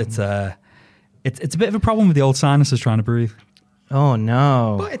sometimes it's a bit of a problem with the old sinuses trying to breathe. Oh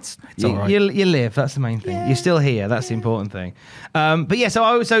no! But it's all right. You live. That's the main thing. Yeah. You're still here. That's the important thing. But yeah,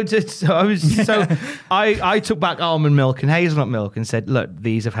 I took back almond milk and hazelnut milk and said, "Look,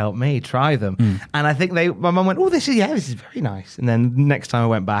 these have helped me. Try them." And I think my mum went, "Oh, this is very nice." And then next time I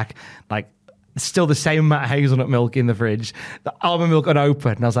went back, like still the same amount of hazelnut milk in the fridge, the almond milk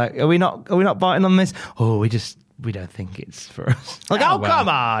unopened. And I was like, "Are we not biting on this? Oh, we don't think it's for us." Like, come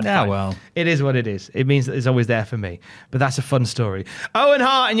on. Yeah, well. It is what it is. It means that it's always there for me. But that's a fun story. Owen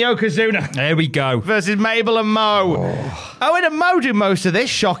Hart and Yokozuna. There we go. Versus Mabel and Mo. Oh. Owen and Mo do most of this,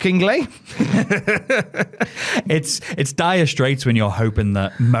 shockingly. It's dire straits when you're hoping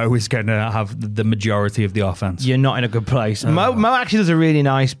that Mo is going to have the majority of the offense. You're not in a good place. Mo actually does a really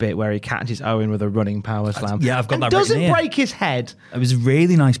nice bit where he catches Owen with a running power slam. Yeah, I've got that doesn't written here. break his head. It was a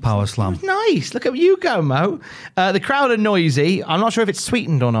really nice power slam. Nice. Look at you go, Mo. The crowd are noisy. I'm not sure if it's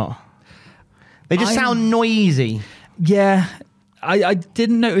sweetened or not. They just sound noisy. Yeah. I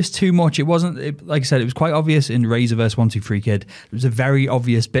didn't notice too much. It wasn't, like I said, it was quite obvious in Razor vs. 1-2-3 Kid. It was a very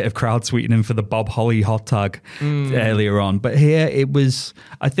obvious bit of crowd sweetening for the Bob Holly hot tag earlier on. But here it was,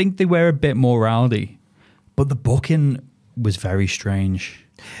 I think they were a bit more rowdy. But the booking was very strange.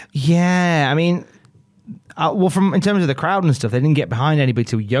 Yeah, I mean... in terms of the crowd and stuff, they didn't get behind anybody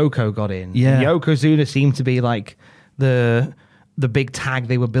till Yoko got in. Yeah. Yokozuna seemed to be like the big tag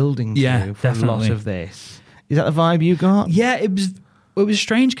they were building to for definitely. a lot of this. Is that the vibe you got? Yeah, it was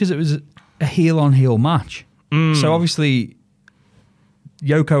strange because it was a heel-on-heel match. So obviously,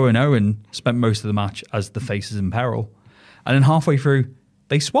 Yoko and Owen spent most of the match as the faces in peril. And then halfway through,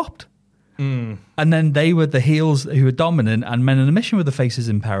 they swapped. And then they were the heels who were dominant, and Men in a Mission were the faces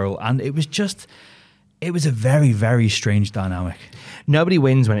in peril. And it was a very, very strange dynamic. Nobody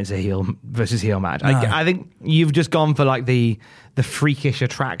wins when it's a heel versus heel match. No. I think you've just gone for like the freakish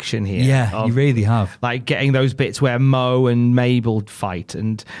attraction here. Yeah, you really have. Like getting those bits where Mo and Mabel fight.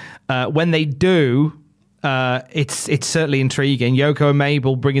 And when they do, it's certainly intriguing. Yoko and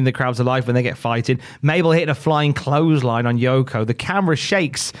Mabel bringing the crowd to life when they get fighting. Mabel hitting a flying clothesline on Yoko. The camera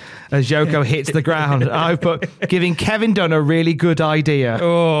shakes as Yoko hits the ground. I put giving Kevin Dunn a really good idea.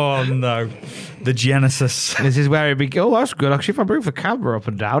 Oh no, the Genesis. This is where it begins. Oh, that's good. Actually, if I move the camera up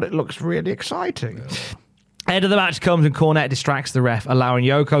and down, it looks really exciting. Head of the match comes and Cornette distracts the ref, allowing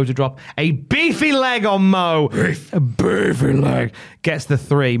Yoko to drop a beefy leg on Mo. A beefy leg. Gets the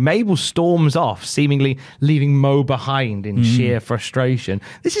 3. Mabel storms off, seemingly leaving Mo behind in sheer frustration.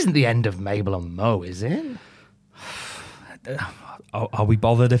 This isn't the end of Mabel and Mo, is it? Are we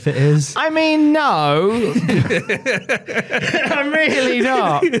bothered if it is? I mean, no. I'm really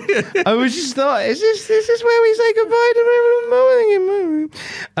not. I was just thought, is this where we say goodbye to Mabel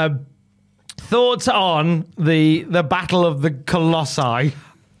and Mo? Thoughts on the Battle of the Colossi?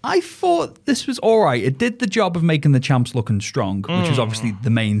 I thought this was all right. It did the job of making the champs looking strong, which was obviously the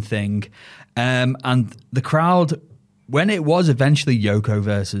main thing. And the crowd, when it was eventually Yoko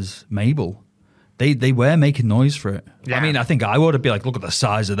versus Mabel, they were making noise for it. Yeah. I mean, I think I would have been like, look at the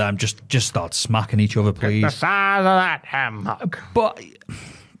size of them. Just start smacking each other, please. The size of that hammock. But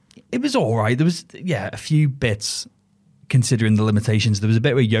it was all right. There was, a few bits... Considering the limitations, there was a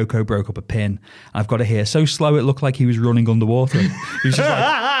bit where Yoko broke up a pin. I've got it here. So slow, it looked like he was running underwater. He was just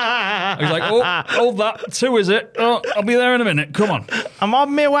like, oh, that too, is it? Oh, I'll be there in a minute. Come on, I'm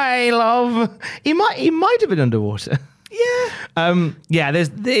on my way, love. He might have been underwater. Yeah. They'll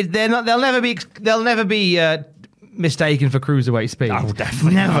never be mistaken for cruiserweight speed. Oh,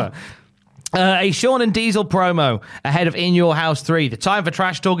 definitely never. not. A Shawn and Diesel promo ahead of In Your House 3. The time for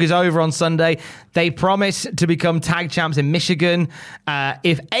Trash Talk is over on Sunday. They promise to become tag champs in Michigan.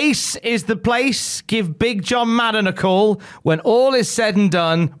 If Ace is the place, give Big John Madden a call. When all is said and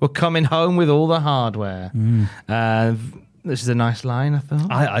done, we're coming home with all the hardware. This is a nice line, I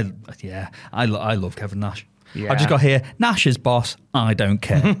thought. I love Kevin Nash. Yeah. I just got here. Nash is boss. I don't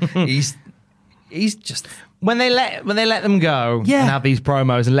care. He's just... When they let them go and have these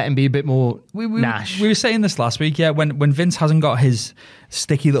promos and let him be a bit more Nash. We were saying this last week, when Vince hasn't got his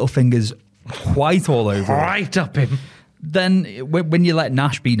sticky little fingers quite all over right up him. then when you let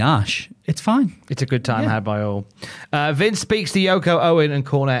Nash be Nash, it's fine. It's a good time had by all. Vince speaks to Yoko, Owen, and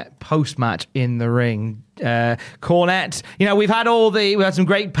Cornette post-match in the ring. Cornette, we've had some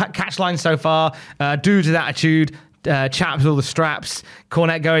great catch lines so far. Dudes with attitude. Chaps all the straps.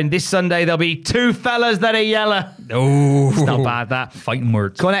 Cornette going, this Sunday there'll be 2 fellas that are yeller. Oh, it's not bad, that. Fighting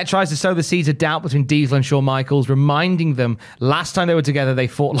words. Cornette tries to sow the seeds of doubt between Diesel and Shawn Michaels, reminding them last time they were together they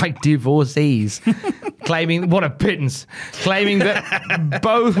fought like divorcees. Claiming that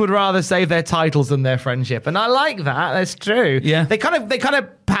both would rather save their titles than their friendship. And I like that. That's true. Yeah. They kind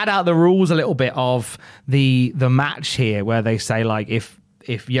of pad out the rules a little bit of the match here, where they say, like, if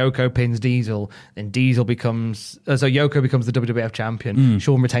Yoko pins Diesel, then Yoko becomes the WWF champion.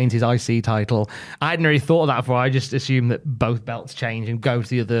 Shawn retains his IC title. I hadn't really thought of that before. I just assumed that both belts change and go to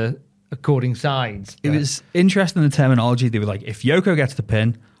the other according sides. It was interesting, the terminology. They were like, if Yoko gets the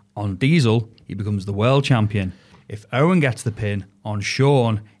pin on Diesel, he becomes the world champion. If Owen gets the pin on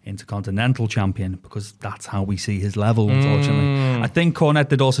Shawn, Intercontinental champion, because that's how we see his level, unfortunately. I think Cornette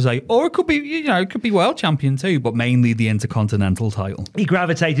did also say, or it could be world champion too, but mainly the Intercontinental title. He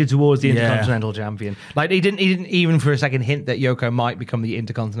gravitated towards the Intercontinental champion. Like he didn't even for a second hint that Yoko might become the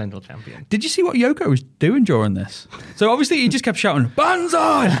Intercontinental champion. Did you see what Yoko was doing during this? So obviously he just kept shouting,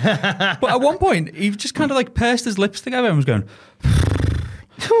 Banzai! But at one point, he just kind of like pursed his lips together and was going...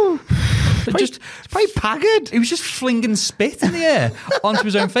 It's pretty pagged. He was just flinging spit in the air onto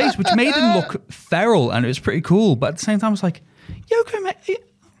his own face, which made him look feral, and it was pretty cool. But at the same time, I was like, Yoko, mate,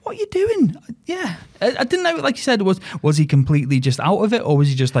 what are you doing? Yeah. I didn't know, like you said, was he completely just out of it, or was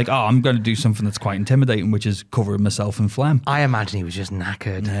he just like, oh, I'm going to do something that's quite intimidating, which is covering myself in phlegm? I imagine he was just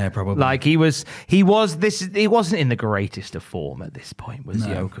knackered. Yeah, probably. Like he wasn't in the greatest of form at this point, was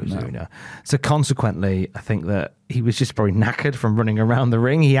Yokozuna. No. So consequently, I think that he was just very knackered from running around the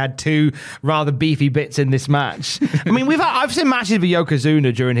ring. He had 2 rather beefy bits in this match. I mean, I've seen matches with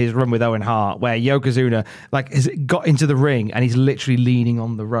Yokozuna during his run with Owen Hart where Yokozuna has got into the ring and he's literally leaning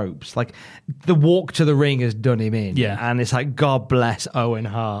on the ropes. Like the walk to the ring has done him in. Yeah. And it's like, God bless Owen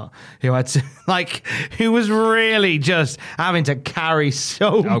Hart, who had to, who was really just having to carry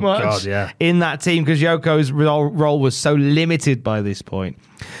so much in that team because Yoko's role was so limited by this point.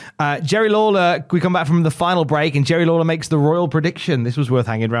 Jerry Lawler, we come back from the final break, and Jerry Lawler makes the royal prediction. This was worth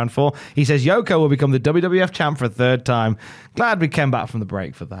hanging around for. He says Yoko will become the WWF champ for a 3rd time. Glad we came back from the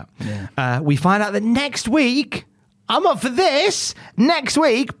break for that. Yeah. We find out that next week, I'm up for this. Next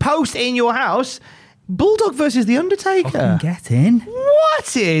week, post In Your House, Bulldog versus The Undertaker. Get in.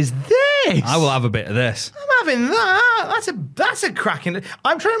 What is this? I will have a bit of this. I'm having that. That's a cracking.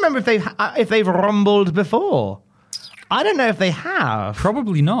 I'm trying to remember if they've rumbled before. I don't know if they have.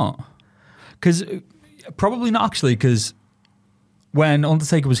 Probably not. Probably not, actually, because when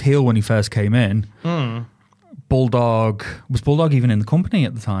Undertaker was heel when he first came in, Bulldog... Was Bulldog even in the company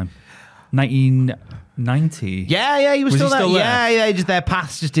at the time? 1990? Yeah, he was still there. Yeah, just their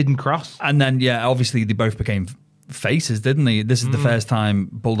paths just didn't cross. And then, obviously they both became faces, didn't they? This is the first time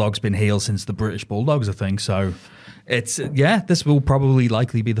Bulldog's been heel since the British Bulldogs, I think, so... this will probably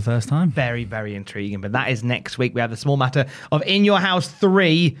likely be the first time. Very, very intriguing. But that is next week. We have the small matter of In Your House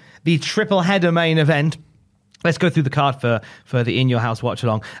 3, the triple header main event. Let's go through the card for the In Your House watch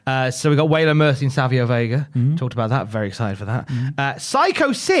along. So we got Waylon Mercy and Savio Vega. Talked about that. Very excited for that.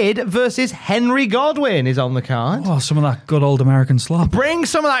 Psycho Sid versus Henry Godwin is on the card. Oh, some of that good old American slop. Bring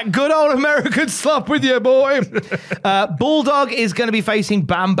some of that good old American slop with you, boy. Bulldog is going to be facing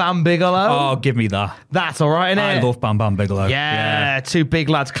Bam Bam Bigelow. Oh, give me that. That's all right, innit? I love Bam Bam Bigelow. Yeah, 2 big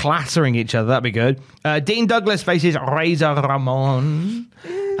lads clattering each other. That'd be good. Dean Douglas faces Razor Ramon.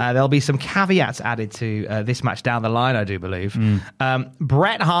 There'll be some caveats added to this match down the line, I do believe.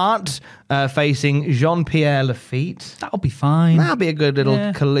 Bret Hart facing Jean-Pierre Lafitte. That'll be fine. That'll be a good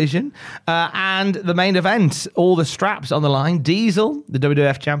little collision. And the main event, all the straps on the line. Diesel, the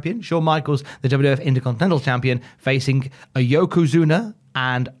WWF champion. Shawn Michaels, the WWF Intercontinental champion, facing a Yokozuna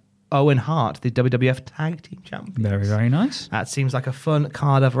and Owen Hart, the WWF Tag Team Champions. Very, very nice. That seems like a fun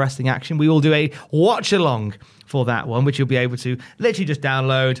card of wrestling action. We will do a watch-along for that one, which you'll be able to literally just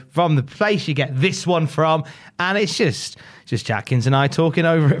download from the place you get this one from. And it's just Jackins and I talking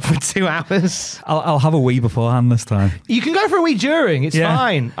over it for 2 hours. I'll have a wee beforehand this time. You can go for a wee during. It's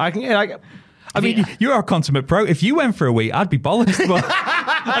fine. I mean, you're a consummate pro. If you went for a wee, I'd be bollocks.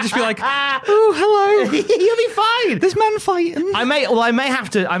 I'd just be like, "Oh, hello." You'll be fine. There's men fighting. I may have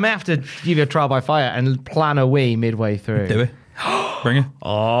to give you a trial by fire and plan a wee midway through. Do it. Bring it.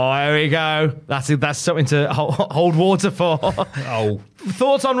 Oh, there we go. That's something to hold water for. Oh,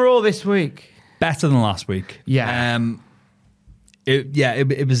 thoughts on Raw this week? Better than last week. Yeah.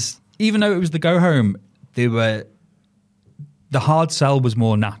 It was, even though it was the go home, they were the hard sell was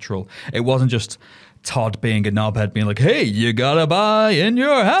more natural. It wasn't just Todd being a knobhead, being like, "Hey, you gotta buy in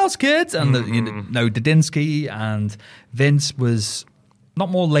your house, kids." And Dudinsky and Vince was not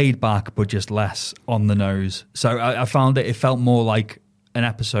more laid back, but just less on the nose. So I found it felt more like an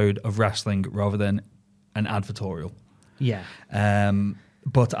episode of wrestling rather than an advertorial. Yeah.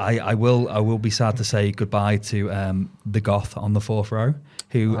 But I will be sad to say goodbye to the goth on the fourth row,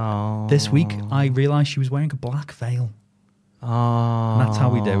 who this week I realised she was wearing a black veil. Oh, and that's how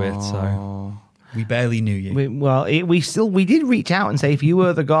we do it. So we barely knew you. We did reach out and say if you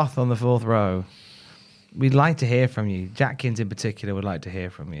were the goth on the fourth row, we'd like to hear from you. Jackkins in particular would like to hear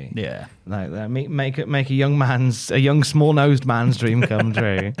from you. Yeah, like that. Make a young small-nosed man's dream come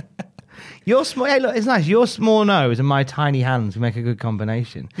true. Your small, hey, look, it's nice. Your small nose and my tiny hands, we make a good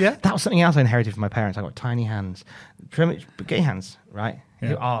combination. Yeah, that was something else I inherited from my parents. I got tiny hands. Get your hands right.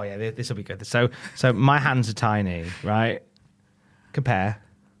 Yeah. Oh yeah, this will be good. So my hands are tiny, right? Compare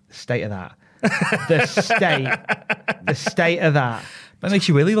the state of that. The state of that. That makes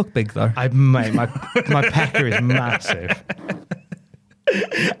you really look big, though. My pecker is massive.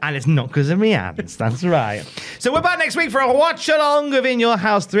 And it's not because of me hands. That's right. So we're back next week for a watch-along of In Your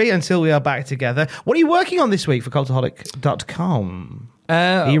House 3 until we are back together. What are you working on this week for Cultaholic.com?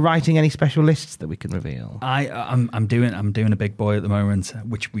 Are you writing any special lists that we can reveal? I'm doing a big boy at the moment,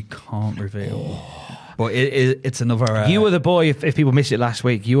 which we can't reveal. But it's another... you were the boy, if people missed it last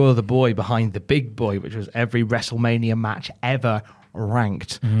week, you were the boy behind the big boy, which was every WrestleMania match ever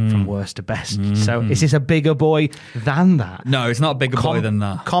ranked from worst to best. So is this a bigger boy than that? No, it's not a bigger boy than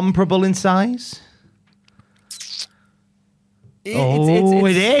that. Comparable in size?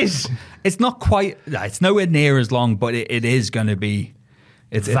 It is. It's not quite... It's nowhere near as long, but it is going to be...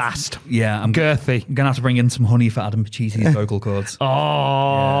 It's vast. I'm girthy. I'm going to have to bring in some honey for Adam Paci's vocal cords.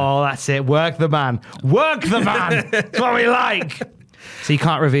 That's it. Work the man. Work the man. That's what we like. So you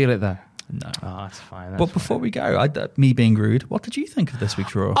can't reveal it, though? No. Oh, that's fine. But before we go, me being rude, what did you think of this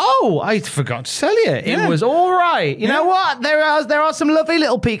week's Raw? Oh, I forgot to tell you. It was all right. You know what? There are some lovely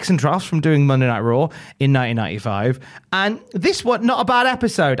little peaks and troughs from doing Monday Night Raw in 1995. And this was not a bad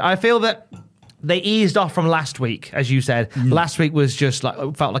episode. I feel that they eased off from last week, as you said. Last week was just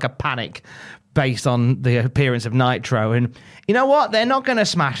felt like a panic based on the appearance of Nitro. And you know what? They're not going to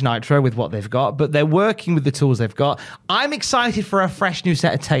smash Nitro with what they've got, but they're working with the tools they've got. I'm excited for a fresh new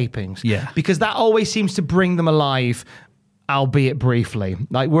set of tapings. Yeah. Because that always seems to bring them alive, albeit briefly.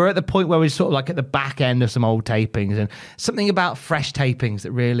 Like, we're at the point where we're sort of like at the back end of some old tapings, and something about fresh tapings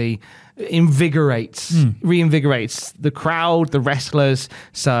that really reinvigorates the crowd, the wrestlers.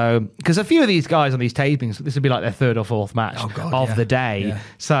 So, because a few of these guys on these tapings, this would be like their third or fourth match of the day. Yeah.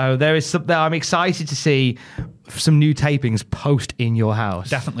 So there is something I'm excited to see some new tapings post In Your House.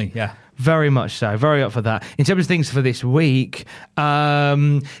 Definitely, yeah. Very much so. Very up for that. In terms of things for this week,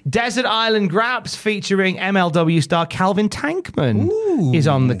 Desert Island Graps featuring MLW star Calvin Tankman is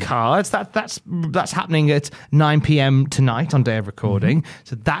on the cards. That's happening at 9 p.m. tonight on day of recording.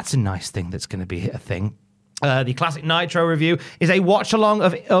 So that's a nice thing that's going to be a thing. The Classic Nitro review is a watch-along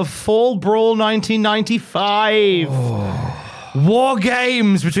of Fall Brawl 1995. War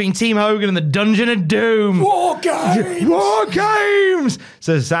games between Team Hogan and the Dungeon of Doom. War games! War games!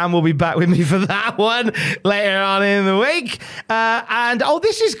 So Sam will be back with me for that one later on in the week.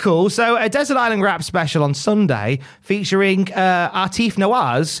 This is cool. So a Desert Island Rap special on Sunday featuring Atif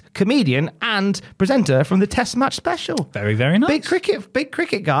Nawaz, comedian and presenter from the Test Match special. Very, very nice. Big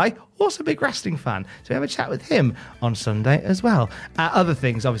cricket guy. Also a big wrestling fan. So we have a chat with him on Sunday as well. Other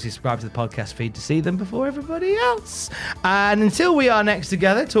things, obviously subscribe to the podcast feed to see them before everybody else. And until we are next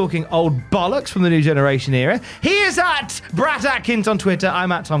together talking old bollocks from the new generation era, he is at Brat Atkins on Twitter.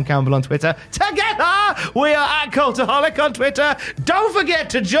 I'm at Tom Campbell on Twitter. Together, we are at Cultaholic on Twitter. Don't forget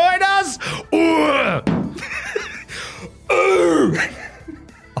to join us.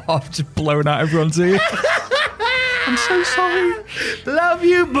 I've just blown out everyone's ear. I'm so sorry. Love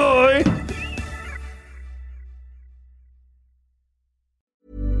you, boy.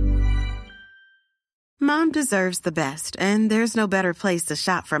 Mom deserves the best, and there's no better place to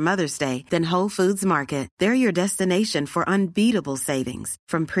shop for Mother's Day than Whole Foods Market. They're your destination for unbeatable savings,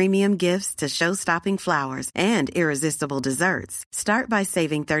 from premium gifts to show-stopping flowers and irresistible desserts. Start by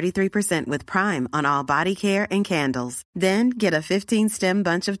saving 33% with Prime on all body care and candles. Then get a 15-stem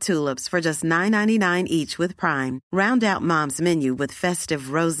bunch of tulips for just $9.99 each with Prime. Round out Mom's menu with festive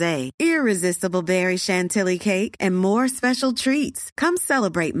rosé, irresistible berry chantilly cake, and more special treats. Come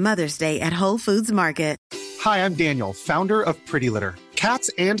celebrate Mother's Day at Whole Foods Market. Hi, I'm Daniel, founder of Pretty Litter.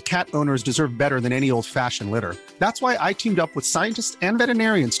 Cats and cat owners deserve better than any old-fashioned litter. That's why I teamed up with scientists and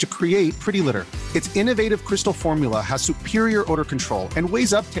veterinarians to create Pretty Litter. Its innovative crystal formula has superior odor control and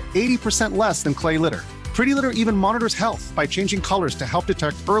weighs up to 80% less than clay litter. Pretty Litter even monitors health by changing colors to help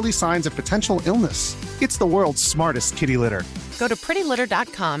detect early signs of potential illness. It's the world's smartest kitty litter. Go to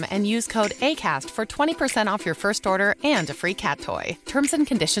prettylitter.com and use code ACAST for 20% off your first order and a free cat toy. Terms and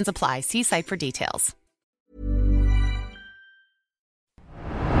conditions apply. See site for details.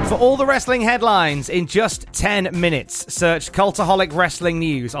 For all the wrestling headlines in just 10 minutes, search Cultaholic Wrestling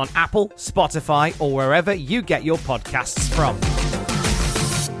News on Apple, Spotify, or wherever you get your podcasts from.